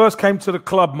 when he first came to the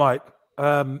club, Mike,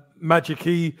 Magic,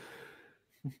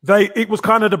 it was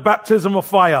kind of the baptism of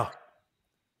fire.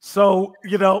 So,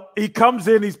 he comes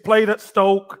in, he's played at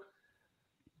Stoke,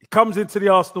 he comes into the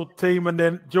Arsenal team, and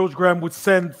then George Graham would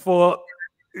send for,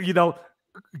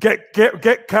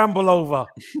 get Campbell over.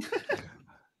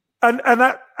 and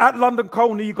at London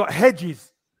Colney, you got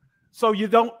hedges. So you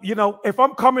don't, if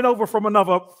I'm coming over from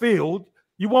another field,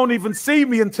 you won't even see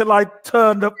me until I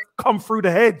come through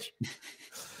the hedge.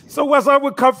 So as I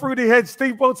would come through the hedge,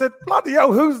 Steve Bold said, "Bloody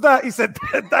hell, who's that?" He said,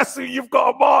 "That's who you've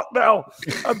got a mark now."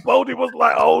 And Boldy was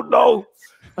like, "Oh no!"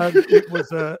 And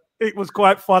it was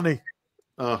quite funny.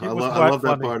 I love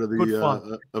that part of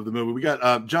the movie. We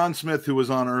got John Smith, who was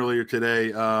on earlier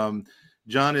today.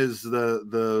 John is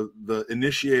the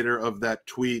initiator of that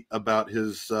tweet about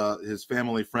his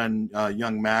family friend,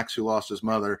 young Max, who lost his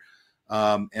mother.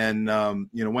 When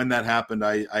that happened,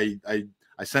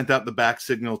 I sent out the back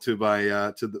signal to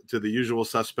the usual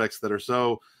suspects that are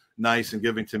so nice and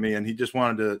giving to me, and he just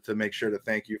wanted to make sure to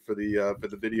thank you for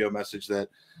the video message that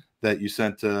you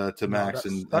sent to Max.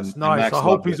 That's nice. Max, I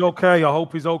hope he's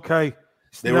okay.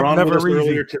 They were on with us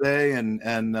earlier today,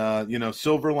 and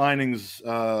silver linings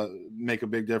make a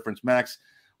big difference. Max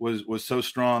was so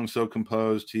strong, so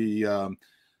composed. He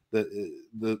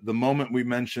the moment we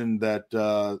mentioned that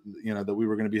that we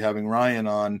were going to be having Ryan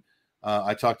on.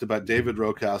 I talked about David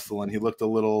Rocastle, and he looked a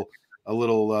little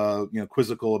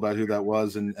quizzical about who that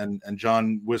was, and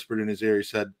John whispered in his ear. He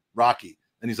said Rocky,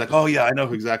 and he's like, "Oh yeah, I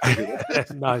know exactly who that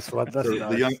is." Nice one. That's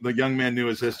nice. The young man knew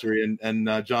his history,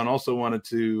 and John also wanted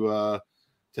to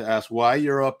ask why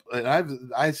you're up.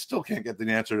 And I still can't get the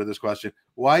answer to this question.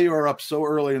 Why you are up so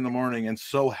early in the morning and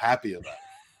so happy about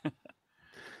it?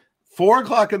 4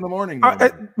 o'clock in the morning.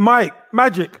 Mike,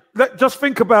 Magic. Just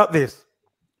think about this.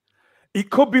 It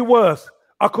could be worse.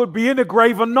 I could be in a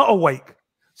grave and not awake.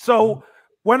 So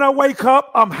when I wake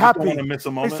up, I'm happy. Don't want to miss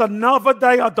a moment. It's another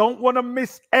day. I don't want to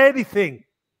miss anything.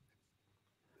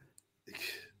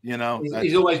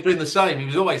 He's always been the same. He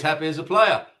was always happy as a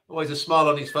player. Always a smile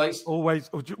on his face. Always.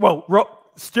 Well,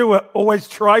 Stewart always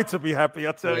tried to be happy,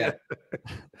 I tell you.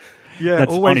 Yeah,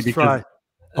 that's always funny try.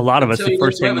 A lot of us, the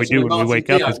first thing we do when we wake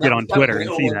up is get on Twitter and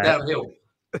see that.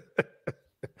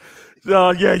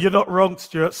 Yeah, you're not wrong,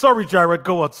 Stuart. Sorry, Jared.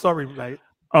 Go on. Sorry, mate.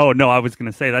 Oh, no, I was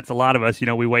going to say that's a lot of us.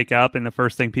 We wake up and the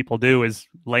first thing people do is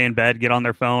lay in bed, get on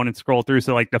their phone and scroll through.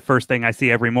 So the first thing I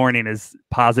see every morning is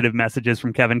positive messages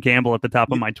from Kevin Campbell at the top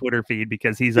of my Twitter feed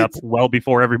because he's up well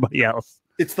before everybody else.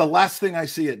 It's the last thing I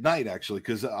see at night, actually,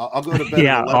 because I'll go to bed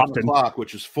at 11 o'clock,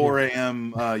 which is 4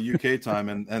 a.m. UK time.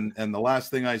 And the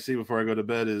last thing I see before I go to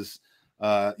bed is,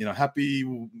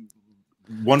 happy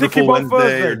wonderful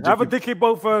Wednesday. Have a Dickie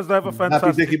Bow Thursday. Have a fantastic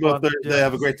happy Dickie Bow Thursday. Yeah.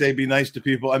 Have a great day. Be nice to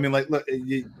people. I mean, look,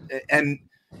 and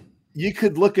you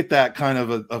could look at that kind of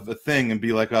a thing and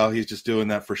be like, oh, he's just doing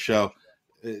that for show.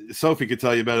 Sophie could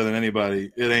tell you better than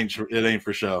anybody. It ain't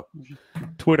for show.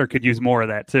 Twitter could use more of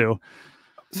that too.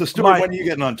 So, Stuart, when are you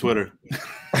getting on Twitter?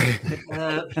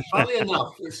 Funnily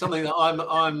enough, it's something that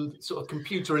I'm sort of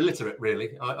computer illiterate, really.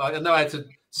 I know how to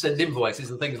send invoices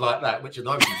and things like that, which are the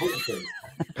most important things.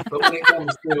 But when it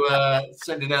comes to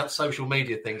sending out social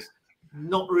media things,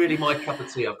 not really my cup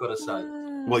of tea, I've got to say.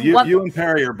 Well, you and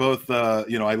Perry are both, I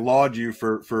laud you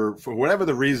for whatever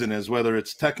the reason is, whether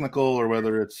it's technical or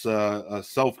whether it's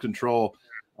self-control.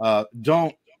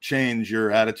 Don't change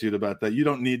your attitude about that. You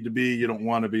don't need to be, you don't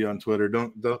want to be on Twitter.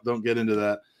 Don't get into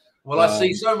that. Well, I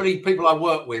see so many people I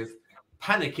work with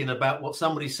panicking about what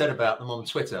somebody said about them on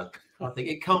Twitter. I think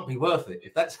it can't be worth it.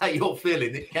 If that's how you're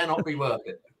feeling, it cannot be worth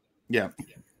it. Yeah.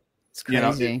 It's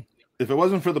crazy. If it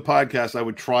wasn't for the podcast, I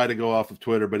would try to go off of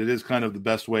Twitter, but it is kind of the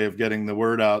best way of getting the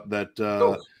word out that,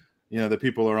 that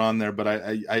people are on there. But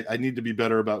I need to be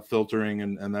better about filtering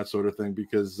and that sort of thing,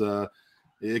 because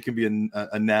it can be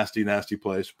a nasty, nasty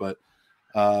place. But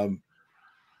now,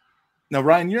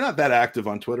 Ryan, you're not that active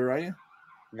on Twitter, are you?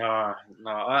 No.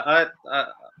 I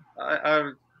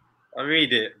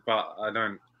read it, but I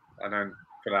don't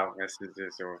put out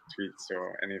messages or tweets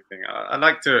or anything. I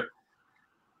like to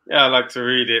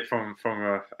read it from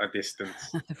a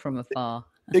distance, from afar.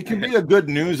 It can be a good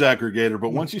news aggregator, but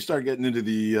once you start getting into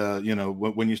the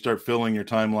when you start filling your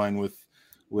timeline with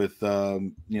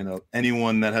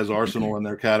anyone that has Arsenal in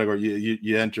their category,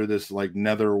 you enter this like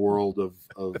nether world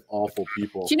of awful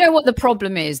people. Do you know what the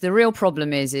problem is? The real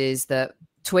problem is that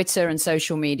Twitter and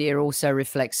social media also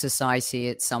reflects society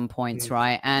at some points,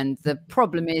 right? And the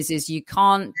problem is you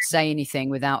can't say anything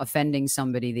without offending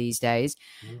somebody these days,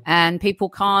 and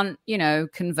people can't,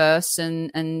 converse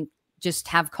and just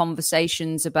have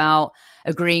conversations about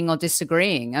agreeing or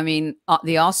disagreeing. I mean,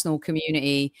 the Arsenal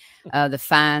community, the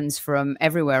fans from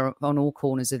everywhere on all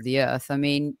corners of the earth. I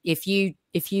mean, if you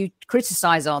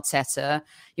criticize Arteta,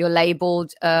 you're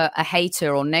labeled a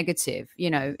hater or negative.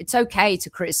 It's okay to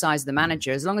criticize the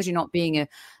manager as long as you're not being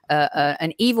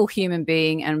an evil human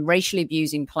being and racially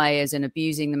abusing players and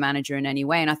abusing the manager in any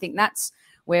way. And I think that's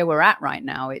where we're at right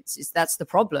now. That's the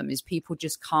problem, is people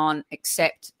just can't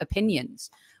accept opinions.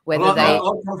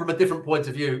 I'll come from a different point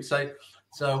of view. So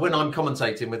when I'm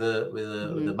commentating with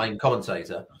the main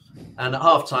commentator, and at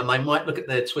halftime they might look at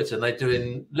their Twitter and they're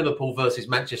doing Liverpool versus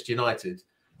Manchester United.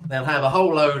 They'll have a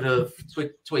whole load of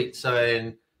tweets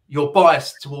saying you're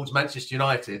biased towards Manchester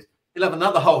United. He'll have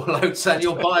another whole load saying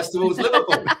you're biased towards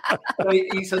Liverpool. So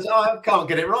he says, I can't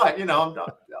get it right.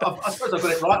 I suppose I've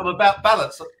got it right. I'm about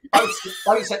balance.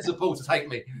 Both sets of supporters hate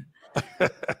me.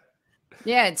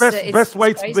 Yeah, it's best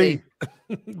way crazy. to be.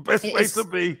 Best way to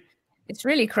be. It's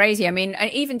really crazy. I mean,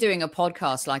 even doing a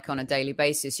podcast like on a daily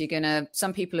basis,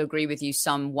 some people agree with you,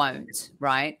 some won't,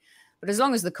 right? But as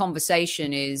long as the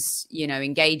conversation is,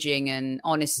 engaging and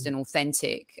honest and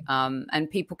authentic, and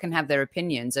people can have their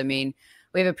opinions. I mean,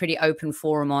 we have a pretty open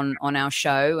forum on our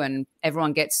show, and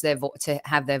everyone gets to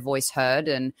have their voice heard.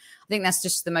 And I think that's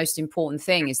just the most important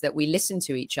thing, is that we listen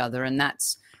to each other. And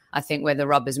that's, I think, where the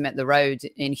rubber's met the road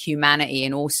in humanity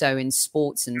and also in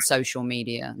sports and social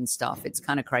media and stuff. It's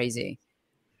kind of crazy.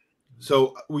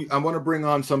 So I want to bring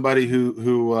on somebody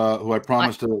who I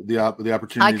promised the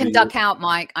opportunity. I can duck out,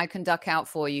 Mike. I can duck out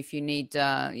for you if you need.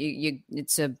 I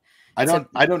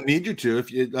don't need you to.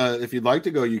 If you'd like to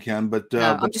go, you can. But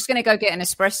I'm just going to go get an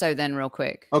espresso then, real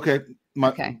quick. Okay.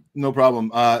 No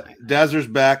problem. Dazzer's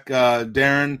back.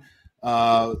 Darren,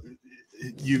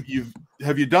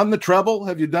 have you done the treble?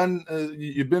 Have you done?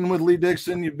 You've been with Lee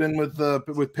Dixon. You've been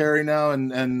with Perry now,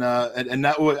 and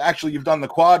now actually you've done the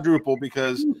quadruple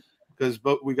because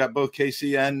we got both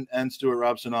KC and Stewart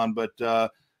Robson on. But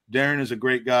Darren is a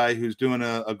great guy who's doing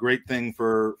a great thing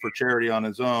for charity on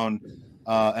his own,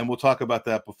 and we'll talk about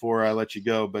that before I let you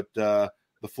go. But the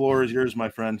floor is yours, my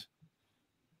friend.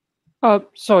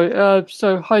 Sorry.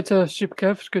 So hi to Super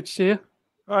Kev. It's good to see you.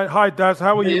 All right, hi Daz.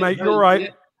 How are you, mate? You all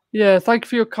right? Yeah, thank you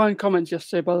for your kind comments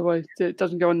yesterday, by the way. It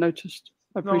doesn't go unnoticed.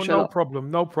 I appreciate that.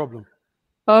 No problem.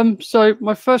 So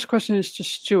my first question is to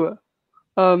Stewart.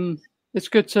 It's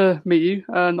good to meet you,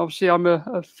 and obviously I'm a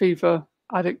FIFA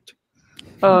addict.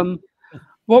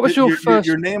 What was your first...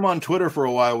 Your name on Twitter for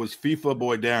a while was FIFA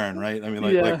Boy Darren, right? I mean,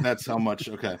 like that's how much...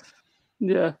 Okay.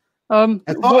 Yeah. I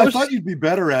thought you'd be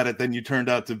better at it than you turned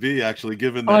out to be, actually,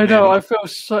 given that I know, name. I feel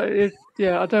so... I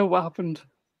don't know what happened.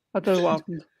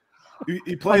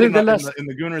 He played in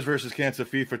the Gooners versus Kansas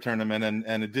FIFA tournament,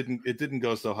 and it didn't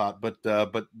go so hot. But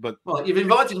well, you've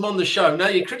invited him on the show. Now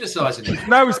you're criticizing him.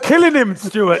 No, he's killing him,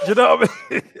 Stuart. You know what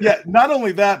I mean? Yeah. Not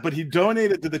only that, but he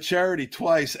donated to the charity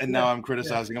twice, and now I'm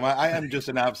criticizing him. I am just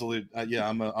an absolute.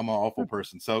 I'm an awful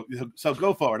person. So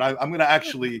go forward. I'm going to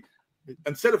actually,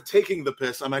 instead of taking the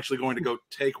piss, I'm actually going to go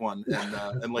take one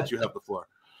and let you have the floor.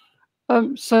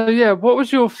 So yeah, what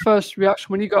was your first reaction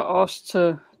when you got asked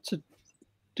to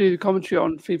do the commentary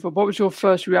on FIFA? What was your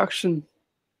first reaction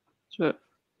to it?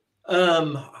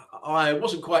 I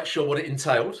wasn't quite sure what it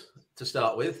entailed to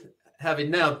start with.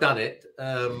 Having now done it,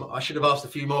 I should have asked a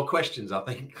few more questions, I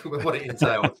think, what it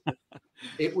entailed.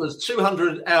 It was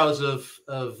 200 hours of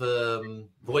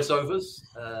voiceovers.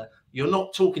 You're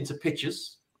not talking to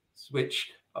pictures,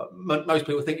 which most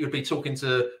people think you'd be talking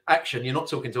to action. You're not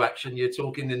talking to action. You're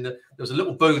talking there was a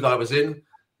little booth I was in,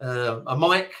 a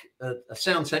mic, a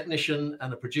sound technician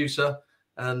and a producer.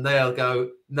 And they'll go,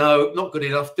 no, not good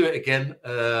enough. Do it again.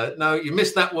 No, you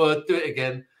missed that word. Do it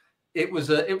again. It's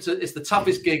the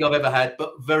toughest gig I've ever had,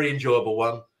 but very enjoyable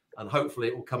one. And hopefully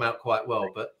it will come out quite well.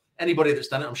 But anybody that's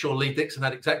done it, I'm sure Lee Dixon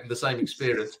had exactly the same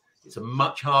experience. It's a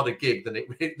much harder gig than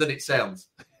it sounds.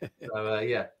 So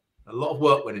yeah, a lot of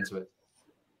work went into it.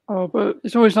 Oh, but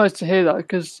it's always nice to hear that,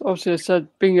 because obviously I said,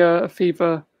 being a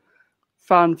FIFA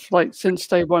fan since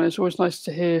day one, it's always nice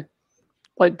to hear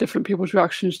different people's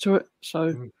reactions to it.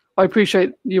 So I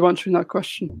appreciate you answering that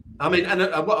question. I mean, and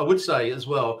what I would say as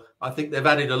well, I think they've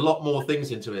added a lot more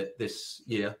things into it this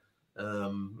year,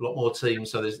 a lot more teams.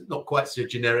 So there's not quite so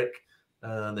generic.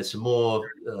 There's some more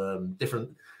different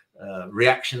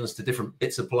reactions to different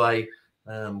bits of play.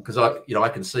 Because I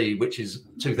can see which is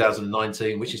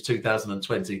 2019, which is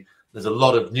 2020. There's a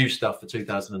lot of new stuff for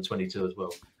 2022 as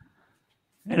well.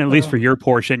 And at least for your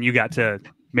portion, you got to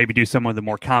maybe do some of the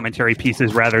more commentary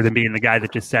pieces rather than being the guy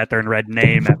that just sat there and read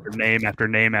name after name after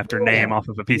name after name off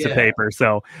of a piece of paper.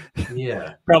 So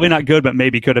yeah, probably not good, but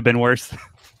maybe could have been worse.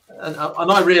 And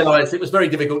I realized it was very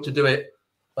difficult to do it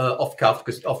off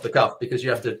the cuff because you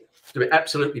have to do it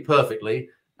absolutely perfectly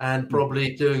and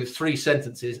probably do 3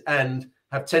 sentences and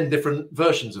have 10 different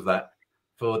versions of that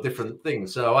for different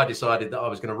things. So I decided that I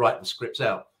was going to write the scripts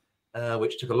out.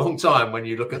 Which took a long time when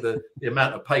you look at the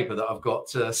amount of paper that I've got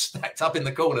stacked up in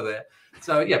the corner there.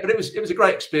 So yeah, but it was a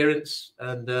great experience,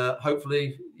 and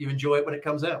hopefully you enjoy it when it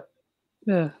comes out.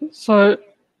 Yeah. So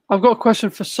I've got a question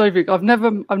for Sophie. I've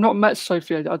not met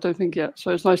Sophie, I don't think yet.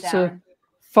 So it's nice to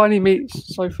finally meet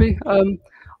Sophie.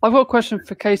 I've got a question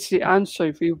for Katie and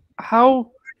Sophie.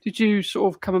 How did you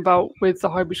sort of come about with the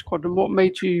Highbury Squad, and what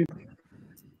made you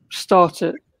start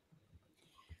it?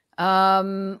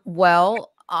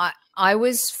 Well, I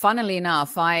was, funnily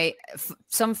enough,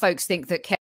 some folks think that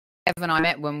Kev and I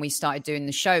met when we started doing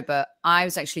the show, but I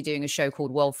was actually doing a show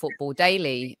called World Football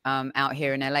Daily out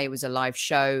here in LA. It was a live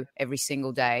show every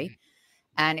single day.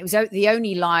 And it was the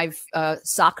only live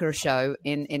soccer show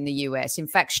in the US. In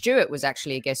fact, Stewart was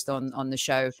actually a guest on the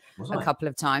show a couple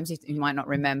of times. You might not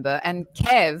remember. And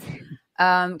Kev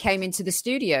came into the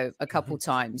studio a couple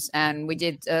times, and we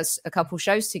did a couple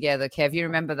shows together. Kev, you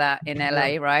remember that in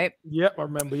LA, right? Yep, I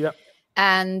remember. Yep.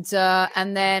 And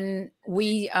then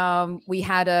we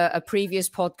had a previous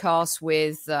podcast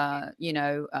with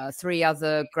 3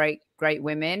 other great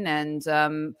women, and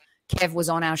Kev was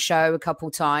on our show a couple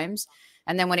times.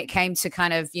 And then when it came to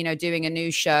kind of doing a new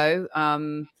show,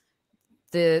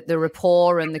 the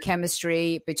rapport and the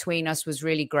chemistry between us was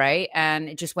really great, and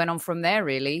it just went on from there,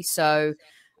 really. So,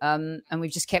 and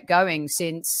we've just kept going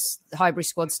since the Highbury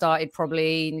Squad started,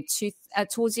 probably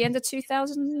towards the end of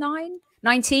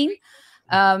 2019.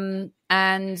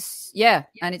 And yeah,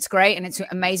 and it's great, and it's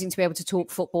amazing to be able to talk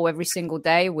football every single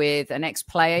day with an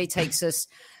ex-player. He takes us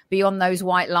beyond those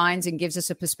white lines and gives us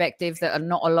a perspective that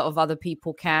not a lot of other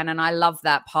people can. And I love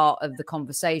that part of the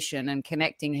conversation and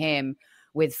connecting him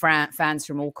with fans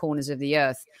from all corners of the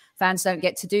earth. Fans don't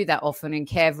get to do that often, and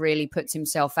Kev really puts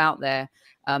himself out there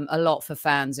a lot for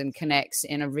fans and connects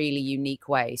in a really unique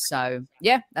way. So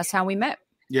yeah, that's how we met.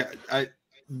 Yeah,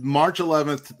 March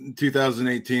 11th,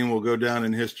 2018 will go down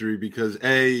in history because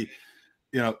the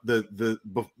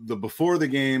before the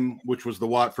game, which was the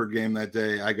Watford game that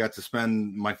day, I got to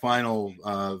spend my final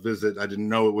visit. I didn't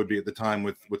know it would be at the time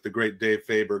with the great Dave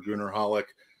Faber, Gunnar Hollick,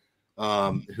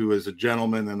 who is a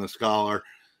gentleman and a scholar.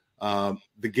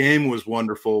 The game was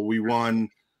wonderful. We won.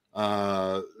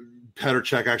 Petr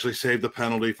Cech actually saved the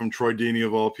penalty from Troy Deeney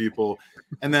of all people.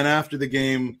 And then after the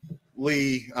game,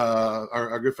 Lee,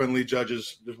 our good friend Lee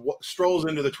Judges, strolls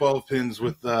into the 12 pins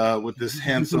with this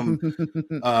handsome,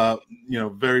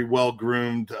 very well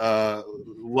groomed,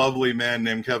 lovely man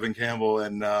named Kevin Campbell,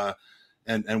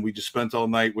 and we just spent all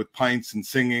night with pints and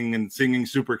singing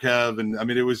Super Kev, and I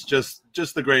mean it was just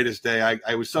the greatest day.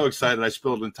 I was so excited I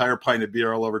spilled an entire pint of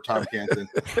beer all over Tom Canton,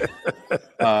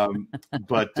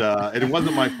 but it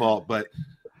wasn't my fault. But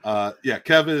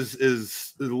Kev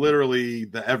is literally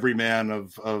the everyman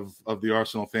of the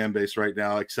Arsenal fan base right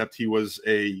now, except he was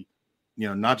a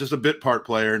not just a bit part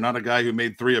player, not a guy who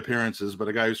made 3 appearances, but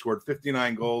a guy who scored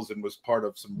 59 goals and was part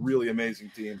of some really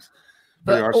amazing teams.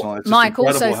 But Arsenal. It's Mike,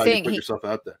 also think you put yourself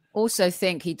out there. Also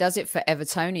think he does it for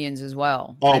Evertonians as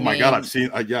well. Oh my God, I've seen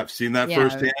that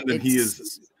firsthand, and he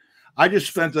is. I just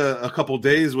spent a couple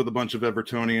days with a bunch of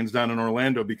Evertonians down in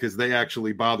Orlando because they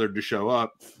actually bothered to show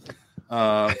up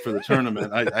for the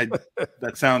tournament.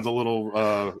 That sounds a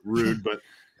little rude, but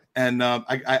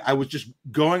I was just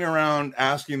going around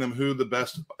asking them who the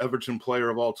best Everton player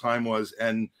of all time was,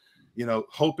 and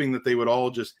hoping that they would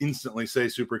all just instantly say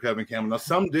Super Kevin Campbell. Now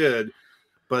some did,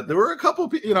 but there were a couple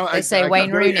people. They say Wayne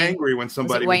Rooney. Angry when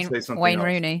somebody would say something. Wayne else.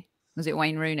 Rooney. Was it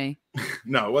Wayne Rooney?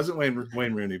 No, it wasn't Wayne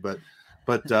Rooney, but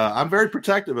I'm very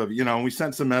protective of it. And we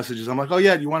sent some messages. I'm like, oh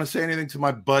yeah, do you want to say anything to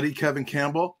my buddy Kevin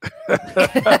Campbell?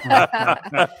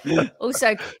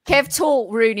 Also, Kev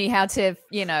taught Rooney how to,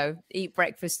 eat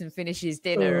breakfast and finish his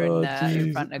dinner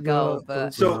in front of goal.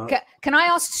 But can I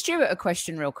ask Stewart a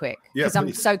question real quick? Because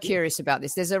I'm so curious about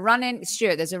this. There's a running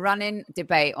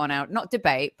debate on not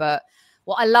debate, but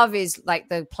what I love is like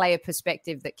the player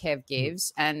perspective that Kev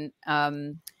gives. And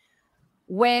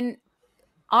when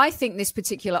I think this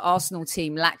particular Arsenal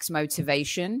team lacks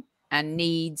motivation and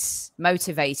needs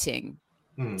motivating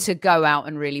to go out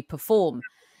and really perform.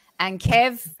 And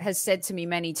Kev has said to me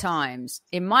many times,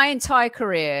 in my entire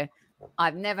career,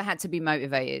 I've never had to be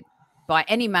motivated by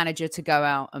any manager to go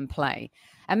out and play.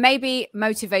 And maybe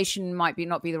motivation might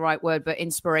not be the right word, but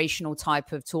inspirational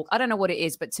type of talk. I don't know what it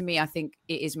is, but to me, I think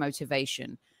it is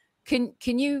motivation. Can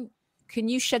you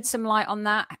shed some light on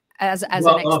that? As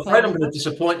I'm afraid I'm going to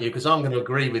disappoint you because I'm going to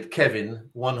agree with Kevin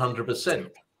 100%.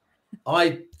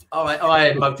 I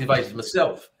am motivated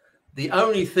myself. The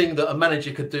only thing that a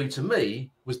manager could do to me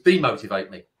was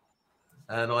demotivate me,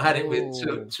 and I had it with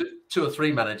two or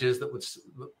three managers that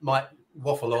might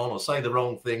waffle on or say the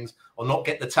wrong things or not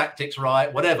get the tactics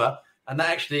right, whatever. And that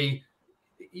actually,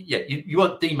 you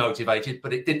weren't demotivated,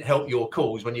 but it didn't help your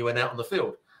cause when you went out on the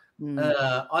field.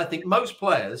 I think most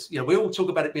players, we all talk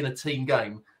about it being a team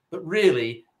game. But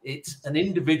really, it's an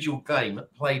individual game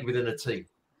played within a team.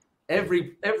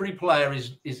 Every player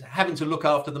is having to look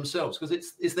after themselves because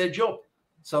it's their job.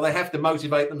 So they have to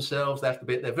motivate themselves. They have to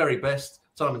be at their very best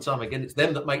time and time again. It's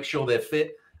them that make sure they're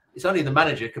fit. It's only the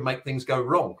manager can make things go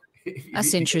wrong.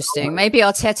 That's interesting. Maybe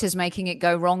Arteta's making it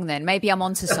go wrong then. Maybe I'm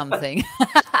onto something.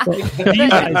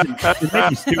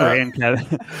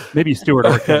 Maybe Stewart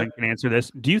or Kevin can answer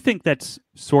this. Do you think that's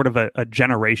sort of a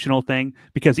generational thing?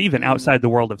 Because even outside the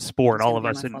world of sport, all of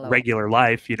us in regular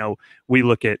life, we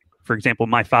look at, for example,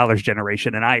 my father's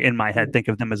generation, and I, in my head, think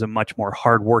of them as a much more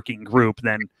hardworking group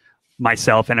than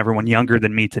myself and everyone younger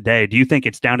than me today. Do you think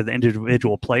it's down to the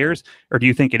individual players, or do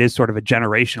you think it is sort of a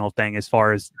generational thing as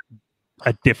far as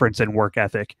a difference in work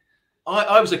ethic?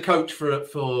 I was a coach for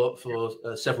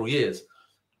several years,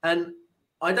 and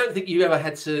I don't think you ever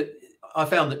had to. I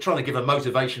found that trying to give a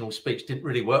motivational speech didn't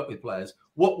really work with players.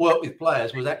 What worked with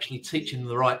players was actually teaching them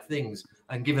the right things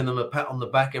and giving them a pat on the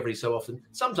back every so often.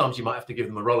 Sometimes you might have to give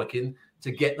them a rollicking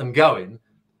to get them going,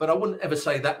 but I wouldn't ever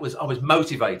say I was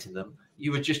motivating them.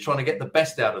 You were just trying to get the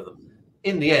best out of them.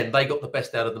 In the end, they got the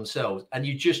best out of themselves, and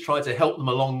you just tried to help them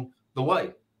along the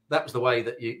way. That was the way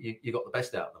that you got the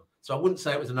best out of them. So I wouldn't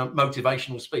say it was a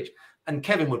motivational speech. And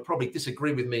Kevin would probably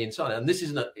disagree with me entirely. And this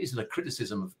isn't a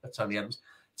criticism of Tony Adams.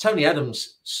 Tony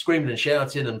Adams screaming and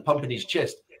shouting and pumping his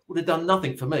chest would have done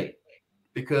nothing for me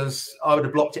because I would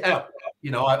have blocked it out.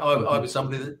 I was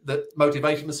somebody that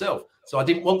motivated myself. So I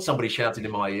didn't want somebody shouting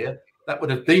in my ear. That would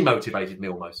have demotivated me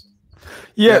almost.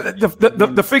 Yeah,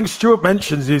 the thing Stewart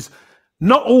mentions is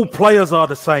not all players are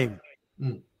the same.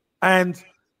 And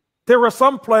there are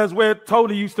some players where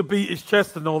Tony used to beat his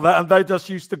chest and all that, and they just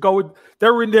used to go, they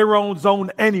were in their own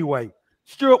zone anyway.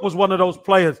 Stewart was one of those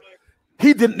players.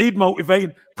 He didn't need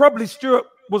motivating. Probably Stewart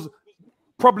was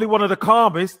probably one of the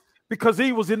calmest because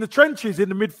he was in the trenches in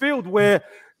the midfield where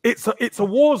it's a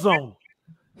war zone.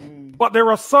 But there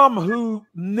are some who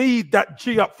need that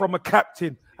G up from a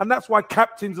captain, and that's why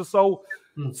captains are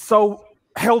so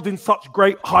held in such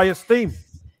great high esteem.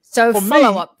 So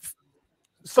follow up.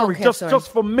 Sorry,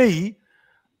 just for me,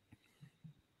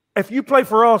 if you play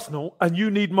for Arsenal and you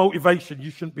need motivation,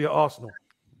 you shouldn't be at Arsenal.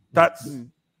 That's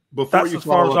as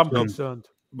far as I'm concerned.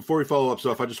 Before we follow up,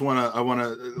 Soph, I want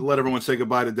to let everyone say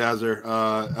goodbye to Dazzer.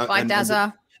 Bye,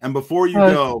 Dazzer. And before you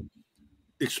go,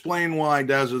 explain why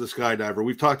Dazzer the Skydiver.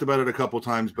 We've talked about it a couple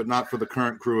times, but not for the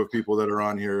current crew of people that are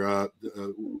on here.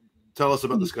 Tell us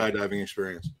about the skydiving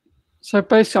experience. So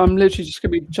basically, I'm literally just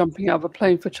going to be jumping out of a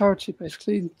plane for charity,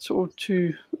 basically, sort of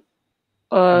to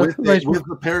with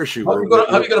the parachute.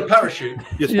 Have you got a parachute?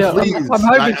 Yes, yeah, please. I'm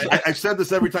hoping I said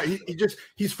this every time.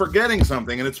 He's forgetting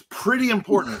something, and it's pretty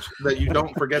important that you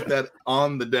don't forget that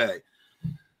on the day.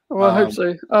 Well, I hope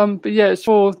so. But yeah, it's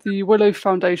for the Willow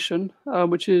Foundation,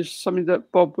 which is something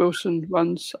that Bob Wilson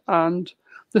runs, and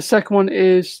the second one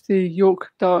is the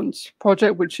York Dance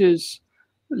Project, which is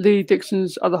Lee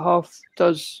Dixon's other half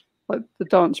does like the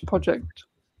dance project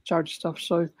charity stuff.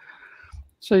 So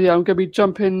yeah, I'm going to be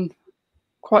jumping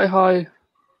quite high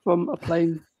from a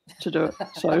plane to do it.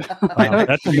 So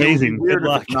that's amazing. Weird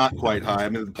if it's not quite high. I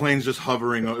mean, the plane's just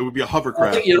hovering. It would be a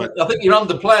hovercraft. I think you're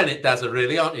underplaying it, Dazza,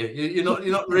 really, aren't you? You're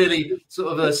not really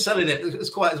sort of selling it as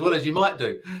quite as well as you might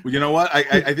do. Well, you know what?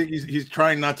 I think he's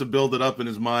trying not to build it up in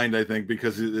his mind. I think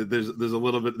because there's a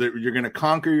little bit. You're going to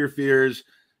conquer your fears.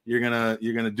 You're gonna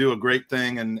do a great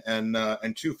thing,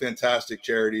 and two fantastic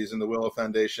charities in the Willow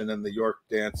Foundation and the York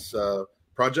Dance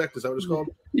Project. Is that what it's called?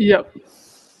 Yep.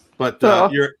 But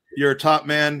you're a top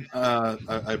man.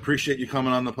 I appreciate you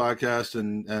coming on the podcast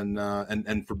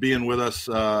and for being with us.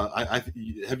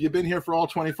 Have you been here for all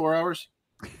 24 hours?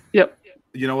 Yep.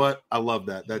 You know what? I love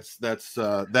that.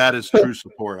 That is true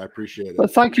support. I appreciate it.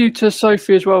 But thank you to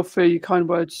Sophie as well for your kind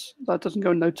words. That doesn't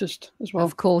go unnoticed as well.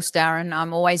 Of course, Darren.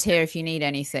 I'm always here if you need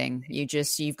anything.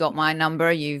 You've got my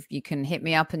number. You can hit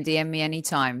me up and DM me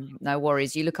anytime. No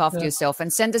worries. You look after yourself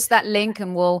and send us that link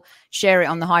and we'll share it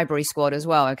on the Highbury Squad as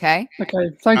well. Okay. Okay.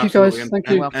 Thank you guys. Thank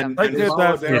you. And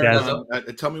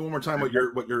tell me one more time what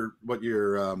your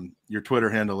Twitter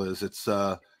handle is. It's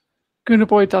Gooner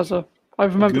Boy Dazza. I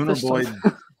remember this Boy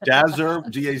Dazzer,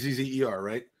 Dazzer,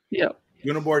 right? Yeah.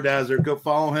 Gooner Boy Dazzer. Go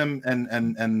follow him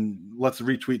and let's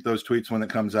retweet those tweets when it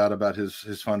comes out about his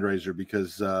fundraiser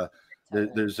because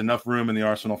there's enough room in the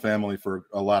Arsenal family for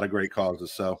a lot of great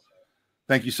causes. So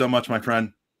thank you so much, my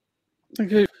friend.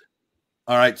 Thank you.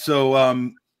 All right.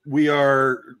 So we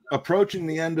are approaching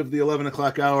the end of the 11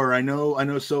 o'clock hour. I know.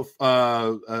 So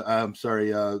I'm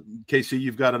sorry, Casey,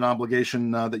 you've got an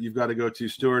obligation that you've got to go to.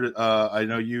 Stewart, I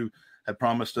know you had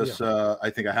promised us, I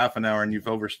think, a half an hour, and you've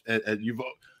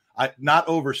not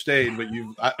overstayed, but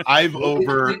I've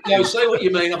over. Say what you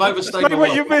mean. I've overstayed. Say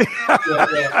what you mean. Say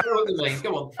what you mean.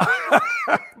 Come on.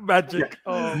 Magic.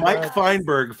 Oh, Mike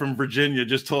Feinberg from Virginia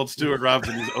just told Stewart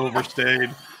Robson he's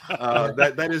overstayed.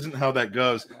 That isn't how that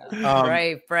goes.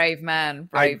 Brave man.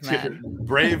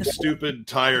 Brave, stupid,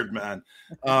 tired man.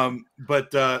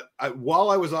 But while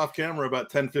I was off camera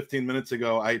about 10-15 minutes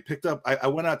ago, I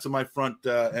went out to my front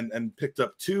and picked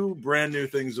up two brand new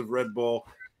things of Red Bull,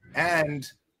 and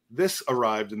this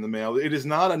arrived in the mail. It is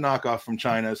not a knockoff from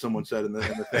China, as someone said in the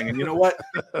thing. And you know what?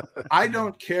 I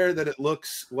don't care that it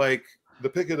looks like the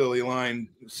Piccadilly line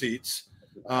seats.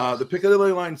 The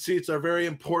Piccadilly line seats are a very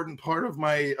important part of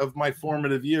my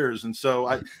formative years, and so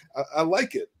I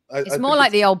like it. It's more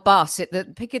like the old bus.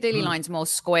 The Piccadilly line's more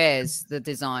squares, the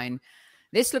design.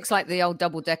 This looks like the old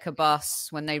double-decker bus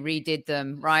when they redid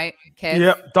them, right, Kev?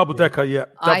 Yep, double-decker, yeah.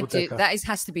 Double-decker. That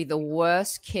has to be the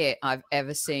worst kit I've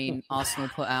ever seen Arsenal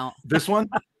put out. This one?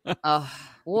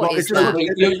 What is that?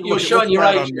 You're showing your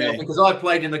age now because I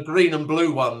played in the green and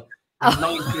blue one.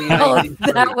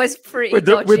 That was pretty with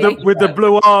the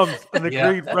blue arms and the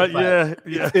green front. Yeah.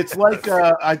 It's like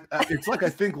I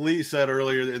think Lee said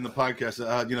earlier in the podcast.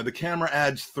 The camera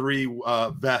adds 3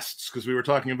 vests because we were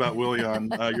talking about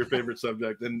Willian, your favorite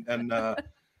subject, and the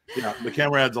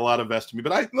camera adds a lot of vests to me.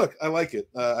 But I like it.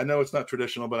 I know it's not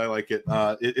traditional, but I like it.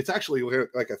 It's actually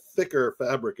like a thicker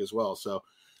fabric as well. So,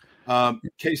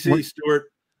 KC, Stewart.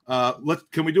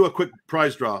 Can we do a quick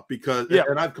prize draw? Because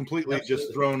and I've completely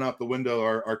just thrown out the window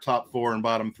our top 4 and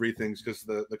bottom 3 things because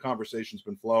the conversation's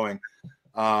been flowing.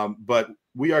 But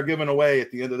we are giving away at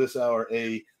the end of this hour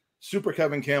a Super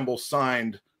Kevin Campbell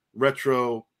signed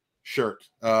retro shirt,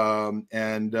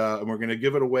 and we're going to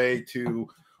give it away to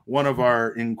one of our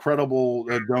incredible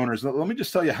donors. Let me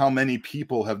just tell you how many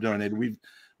people have donated.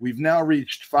 We've now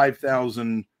reached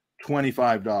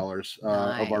 $5,025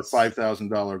 of our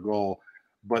 $5,000 goal.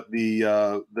 But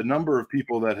the number of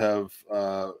people that have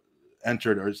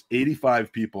entered is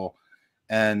 85 people,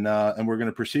 and we're going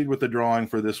to proceed with the drawing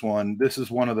for this one. This is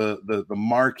one of the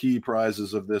marquee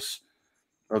prizes of this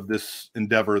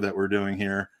endeavor that we're doing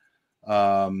here,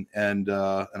 and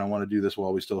I want to do this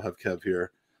while we still have Kev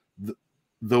here.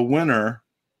 The winner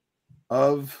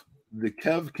of the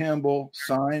Kev Campbell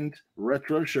signed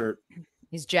retro shirt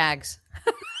is Jags.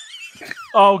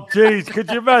 Oh, geez. Could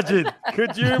you imagine?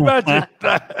 Could you imagine?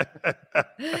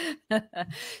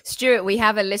 Stuart, we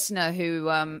have a listener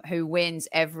who wins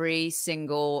every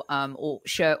single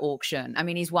shirt auction. I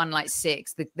mean, he's won like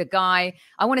 6. The guy,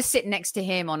 I want to sit next to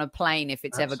him on a plane if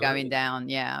it's ever going down.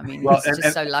 Yeah, I mean, he's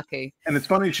just so lucky. And it's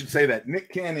funny you should say that.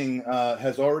 Nick Canning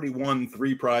has already won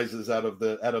 3 prizes out of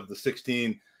the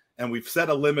 16, and we've set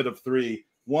a limit of 3.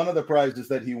 One of the prizes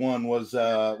that he won was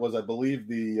I believe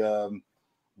the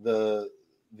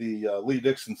Lee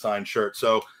Dixon signed shirt.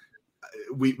 So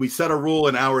we set a rule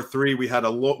in hour 3. We had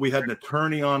an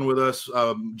attorney on with us,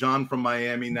 John from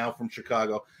Miami, now from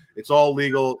Chicago. It's all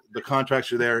legal. The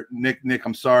contracts are there. Nick,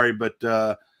 I'm sorry, but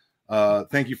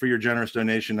thank you for your generous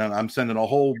donation. And I'm sending a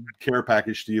whole care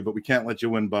package to you, but we can't let you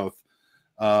win both.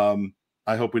 I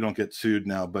hope we don't get sued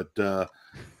now. But the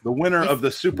winner of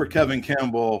the Super Kevin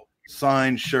Campbell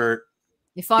signed shirt.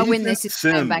 If I win this, it's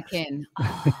going back in.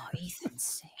 Oh, Ethan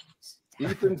Sims.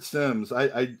 Ethan Sims.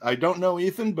 I don't know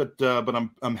Ethan, but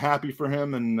I'm happy for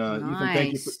him. And nice. Ethan,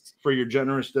 thank you for your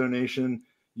generous donation.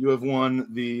 You have won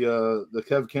the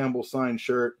Kev Campbell signed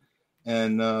shirt,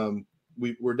 and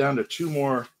we're down to 2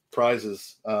 more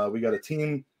prizes. We got a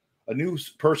new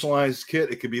personalized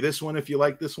kit. It could be this one if you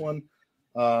like this one,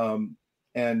 and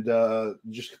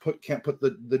just can't put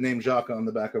the name Jacques on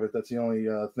the back of it. That's the only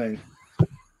thing.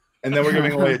 And then we're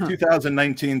giving away a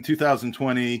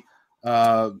 2019-2020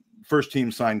 first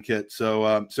team signed kit. So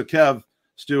Kev,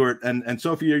 Stewart, and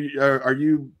Sophie, are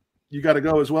you got to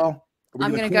go as well?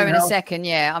 I'm going to go in a second.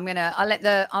 Yeah,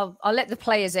 I'll let the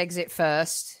players exit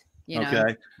first.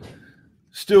 Okay.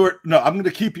 Stewart, no, I'm going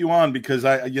to keep you on because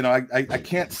I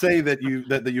can't say that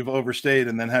you've overstayed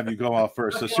and then have you go off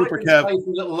first. So Super Kev, stay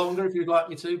for a little longer if you'd like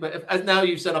me to, but as now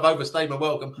you've said I've overstayed my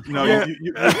welcome. No,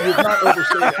 you've not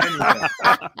overstayed anything.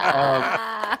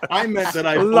 I meant that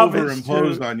I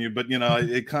overimposed on you, but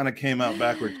it kind of came out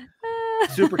backwards.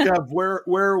 Super Kev, where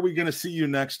are we going to see you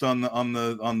next on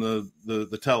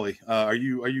the telly? Are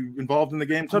you involved in the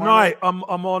game tonight? I'm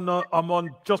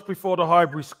on just before the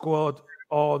Highbury Squad.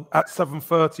 At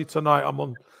 7:30 tonight, I'm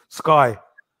on Sky.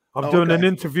 I'm doing an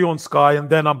interview on Sky, and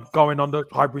then I'm going on the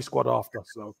Highbury Squad after.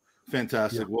 So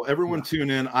fantastic. Yeah. Well, everyone tune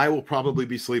in. I will probably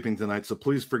be sleeping tonight, so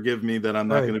please forgive me that I'm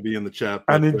not going to be in the chat.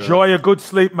 And enjoy a good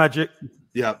sleep, Magic.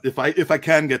 Yeah, if I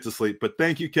can get to sleep. But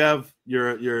thank you, Kev.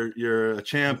 You're a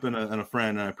champ and a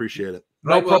friend, and I appreciate it.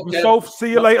 No problem. Soph,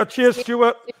 see you later. Cheers,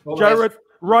 Stuart. Jared,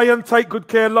 Ryan, take good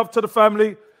care. Love to the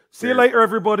family. See you later,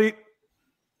 everybody.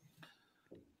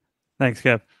 Thanks,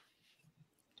 Kev.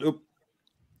 Oop.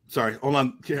 Sorry, hold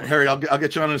on, Harry. I'll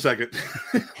get you on in a second.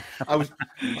 I was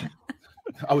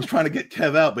trying to get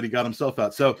Kev out, but he got himself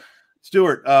out. So,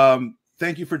 Stuart,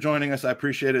 thank you for joining us. I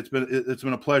appreciate it. It's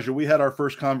been a pleasure. We had our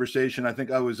first conversation. I think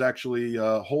I was actually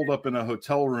holed up in a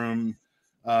hotel room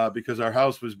because our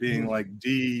house was being like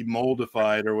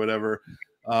demoldified or whatever.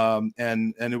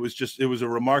 And it was a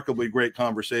remarkably great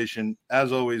conversation.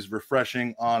 As always,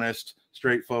 refreshing, honest,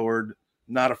 straightforward.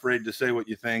 Not afraid to say what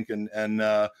you think, and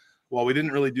while we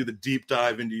didn't really do the deep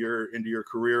dive into your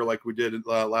career like we did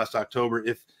last October,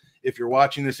 if you're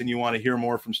watching this and you want to hear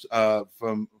more from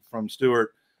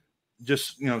Stewart,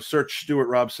 just search Stewart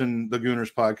Robson, the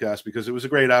Gooners podcast, because it was a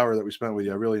great hour that we spent with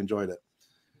you. I really enjoyed it.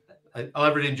 I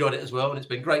really enjoyed it as well, and it's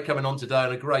been great coming on today,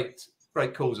 and a great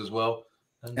calls as well.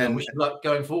 And wish you luck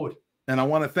going forward. And I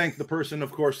want to thank the person,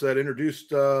 of course, that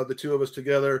introduced the two of us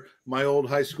together, my old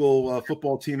high school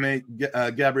football teammate,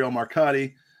 Gabriel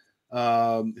Marcotti,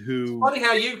 who... It's funny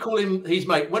how you call him his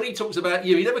mate. When he talks about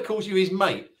you, he never calls you his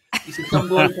mate. He says, some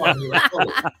bloke on you.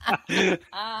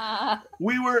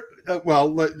 We were,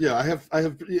 I have...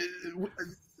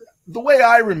 The way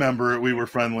I remember it, we were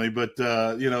friendly, but,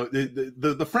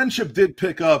 the friendship did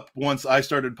pick up once I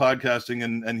started podcasting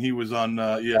and he was on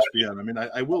ESPN. I mean,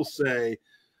 I will say...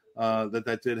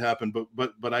 that did happen,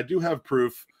 but I do have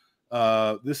proof.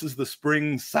 This is the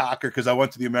spring soccer, because I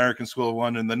went to the American School of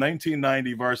London, the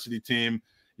 1990 varsity team.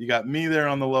 You got me there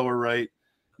on the lower right.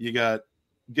 You got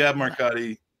Gab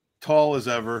Marcotti, tall as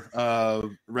ever,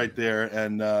 right there,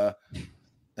 and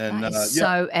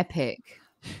so epic.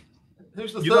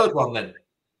 Who's the third one then?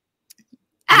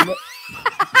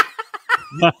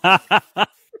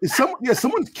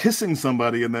 Someone's kissing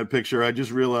somebody in that picture. I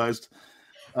just realized.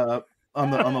 On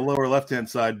the lower left hand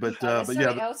side, but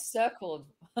else circled.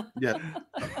 Yeah.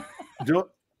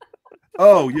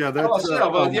 Oh yeah, that's. I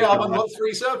wonder what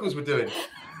 3 circles we're doing.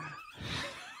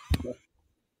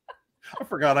 I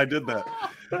forgot I did that.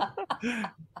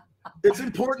 It's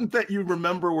important that you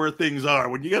remember where things are.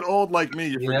 When you get old like me,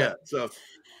 you forget. So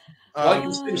I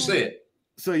can still see it.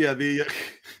 So yeah,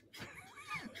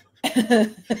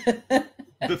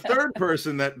 The third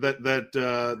person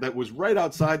that was right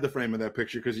outside the frame of that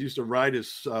picture, because he used to ride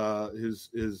his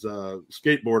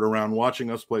skateboard around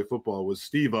watching us play football, was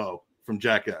Steve-O from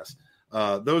Jackass.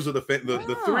 Those are the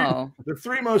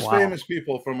three most famous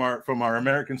people from our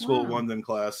American School of London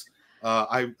class.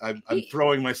 I'm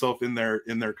throwing myself in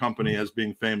their company as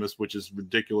being famous, which is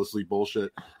ridiculously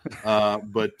bullshit.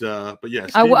 But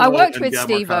yes, I worked with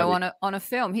Steve-O on a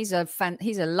film. He's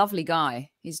a lovely guy.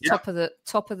 He's top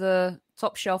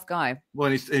shelf guy.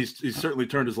 Well, and he's certainly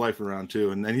turned his life around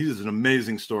too, and he has an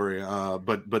amazing story.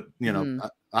 But you know,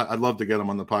 I'd love to get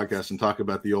him on the podcast and talk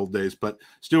about the old days. But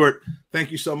Stewart,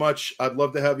 thank you so much. I'd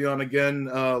love to have you on again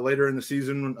later in the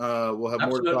season. We'll have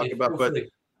more to talk about, but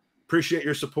appreciate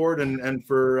your support and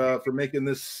for making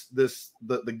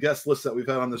the guest list that we've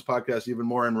had on this podcast even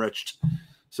more enriched.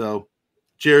 So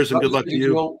cheers and good luck to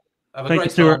you. Have a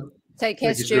great time. Take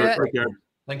care, Stuart.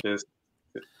 Thank you.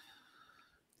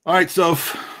 All right, so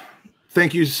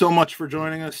thank you so much for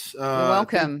joining us. You're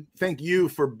welcome. Thank you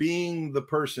for being the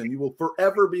person. You will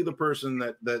forever be the person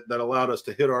that allowed us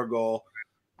to hit our goal.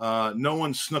 No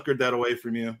one snookered that away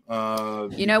from you.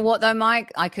 You know what, though,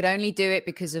 Mike? I could only do it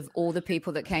because of all the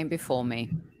people that came before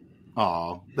me.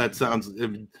 Oh, that sounds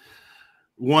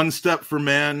one step for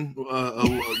man,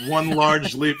 one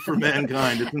large leap for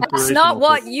mankind. It's not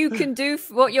what you can do,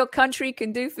 what your country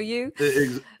can do for you.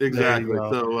 Exactly.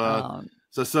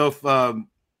 So,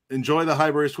 enjoy the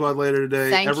Highbury Squad later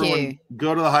today. Everyone,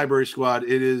 go to the Highbury Squad.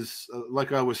 It is,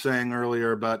 like I was saying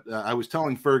earlier, about I was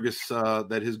telling Fergus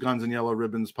that his Guns and Yellow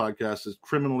Ribbons podcast is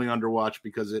criminally underwatched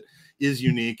because it is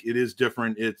unique. It is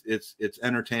different. It's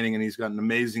entertaining, and he's got an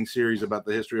amazing series about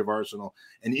the history of Arsenal.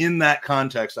 And in that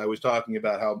context, I was talking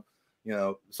about how, you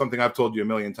know, something I've told you a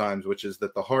million times, which is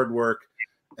that the hard work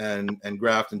and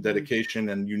graft and dedication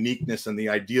and uniqueness and the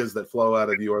ideas that flow out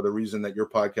of you are the reason that your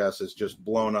podcast has just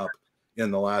blown up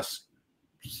in the last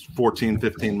 14,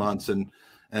 15 months. And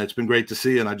it's been great to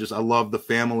see. And I love the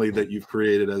family that you've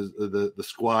created as the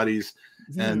Squaddies.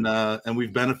 And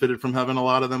we've benefited from having a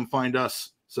lot of them find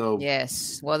us. So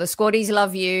yes, well, the Squaddies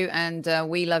love you and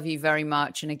we love you very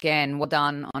much. And again, well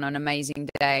done on an amazing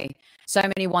day. So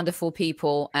many wonderful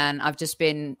people. And I've just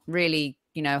been really,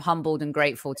 you know, humbled and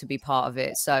grateful to be part of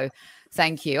it. So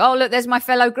thank you. Oh, look, there's my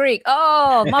fellow Greek.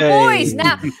 Oh, my boys.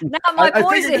 Now my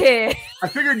boys are here. I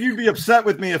figured you'd be upset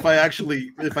with me if I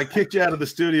kicked you out of the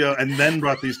studio and then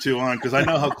brought these two on, because I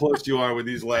know how close you are with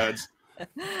these lads.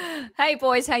 Hey,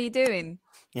 boys, how you doing?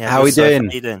 Yeah, how we doing?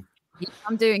 How you doing?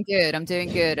 I'm doing good.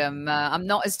 I'm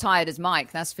not as tired as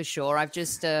Mike, that's for sure. I've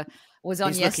just was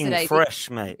on yesterday. Looking fresh,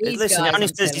 mate. Listen, he only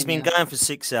says he's been going for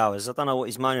 6 hours. I don't know what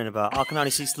he's moaning about. I can only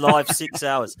see live 6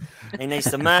 hours. He needs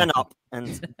to man up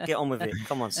and get on with it.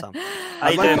 Come on, son. How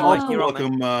you doing, Mike? You're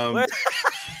welcome.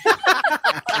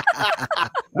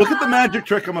 Look at the magic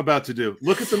trick I'm about to do.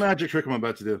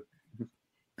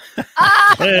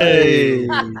 Hey.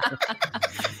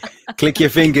 Click your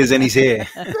fingers and he's here.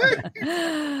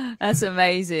 That's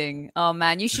amazing. Oh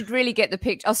man, you should really get the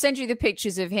picture. I'll send you the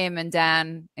pictures of him and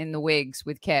Dan in the wigs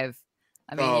with Kev.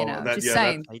 I mean,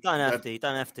 saying. You don't have to.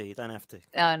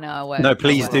 Oh no, I won't. No,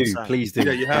 please do. Please do.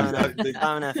 Yeah, you have to. You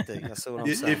don't have to. That's all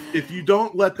I'm saying. If you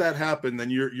don't let that happen,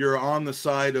 then you're on the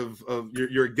side of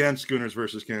you're against Schooners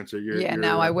versus Cancer.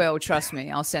 I will. Trust me.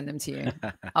 I'll send them to you.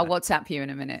 I'll WhatsApp you in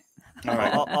a minute. All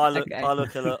right. I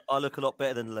look a lot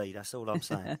better than Lee. That's all I'm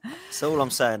saying. That's all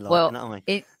I'm saying. Like, well, you know what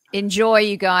I mean? Enjoy,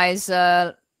 you guys.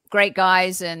 Great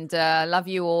guys, and love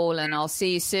you all. And I'll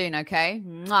see you soon. Okay.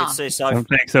 Good to see you, Sophie.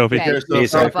 Thanks, Sophie. Okay. Bye.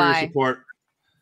 For your support.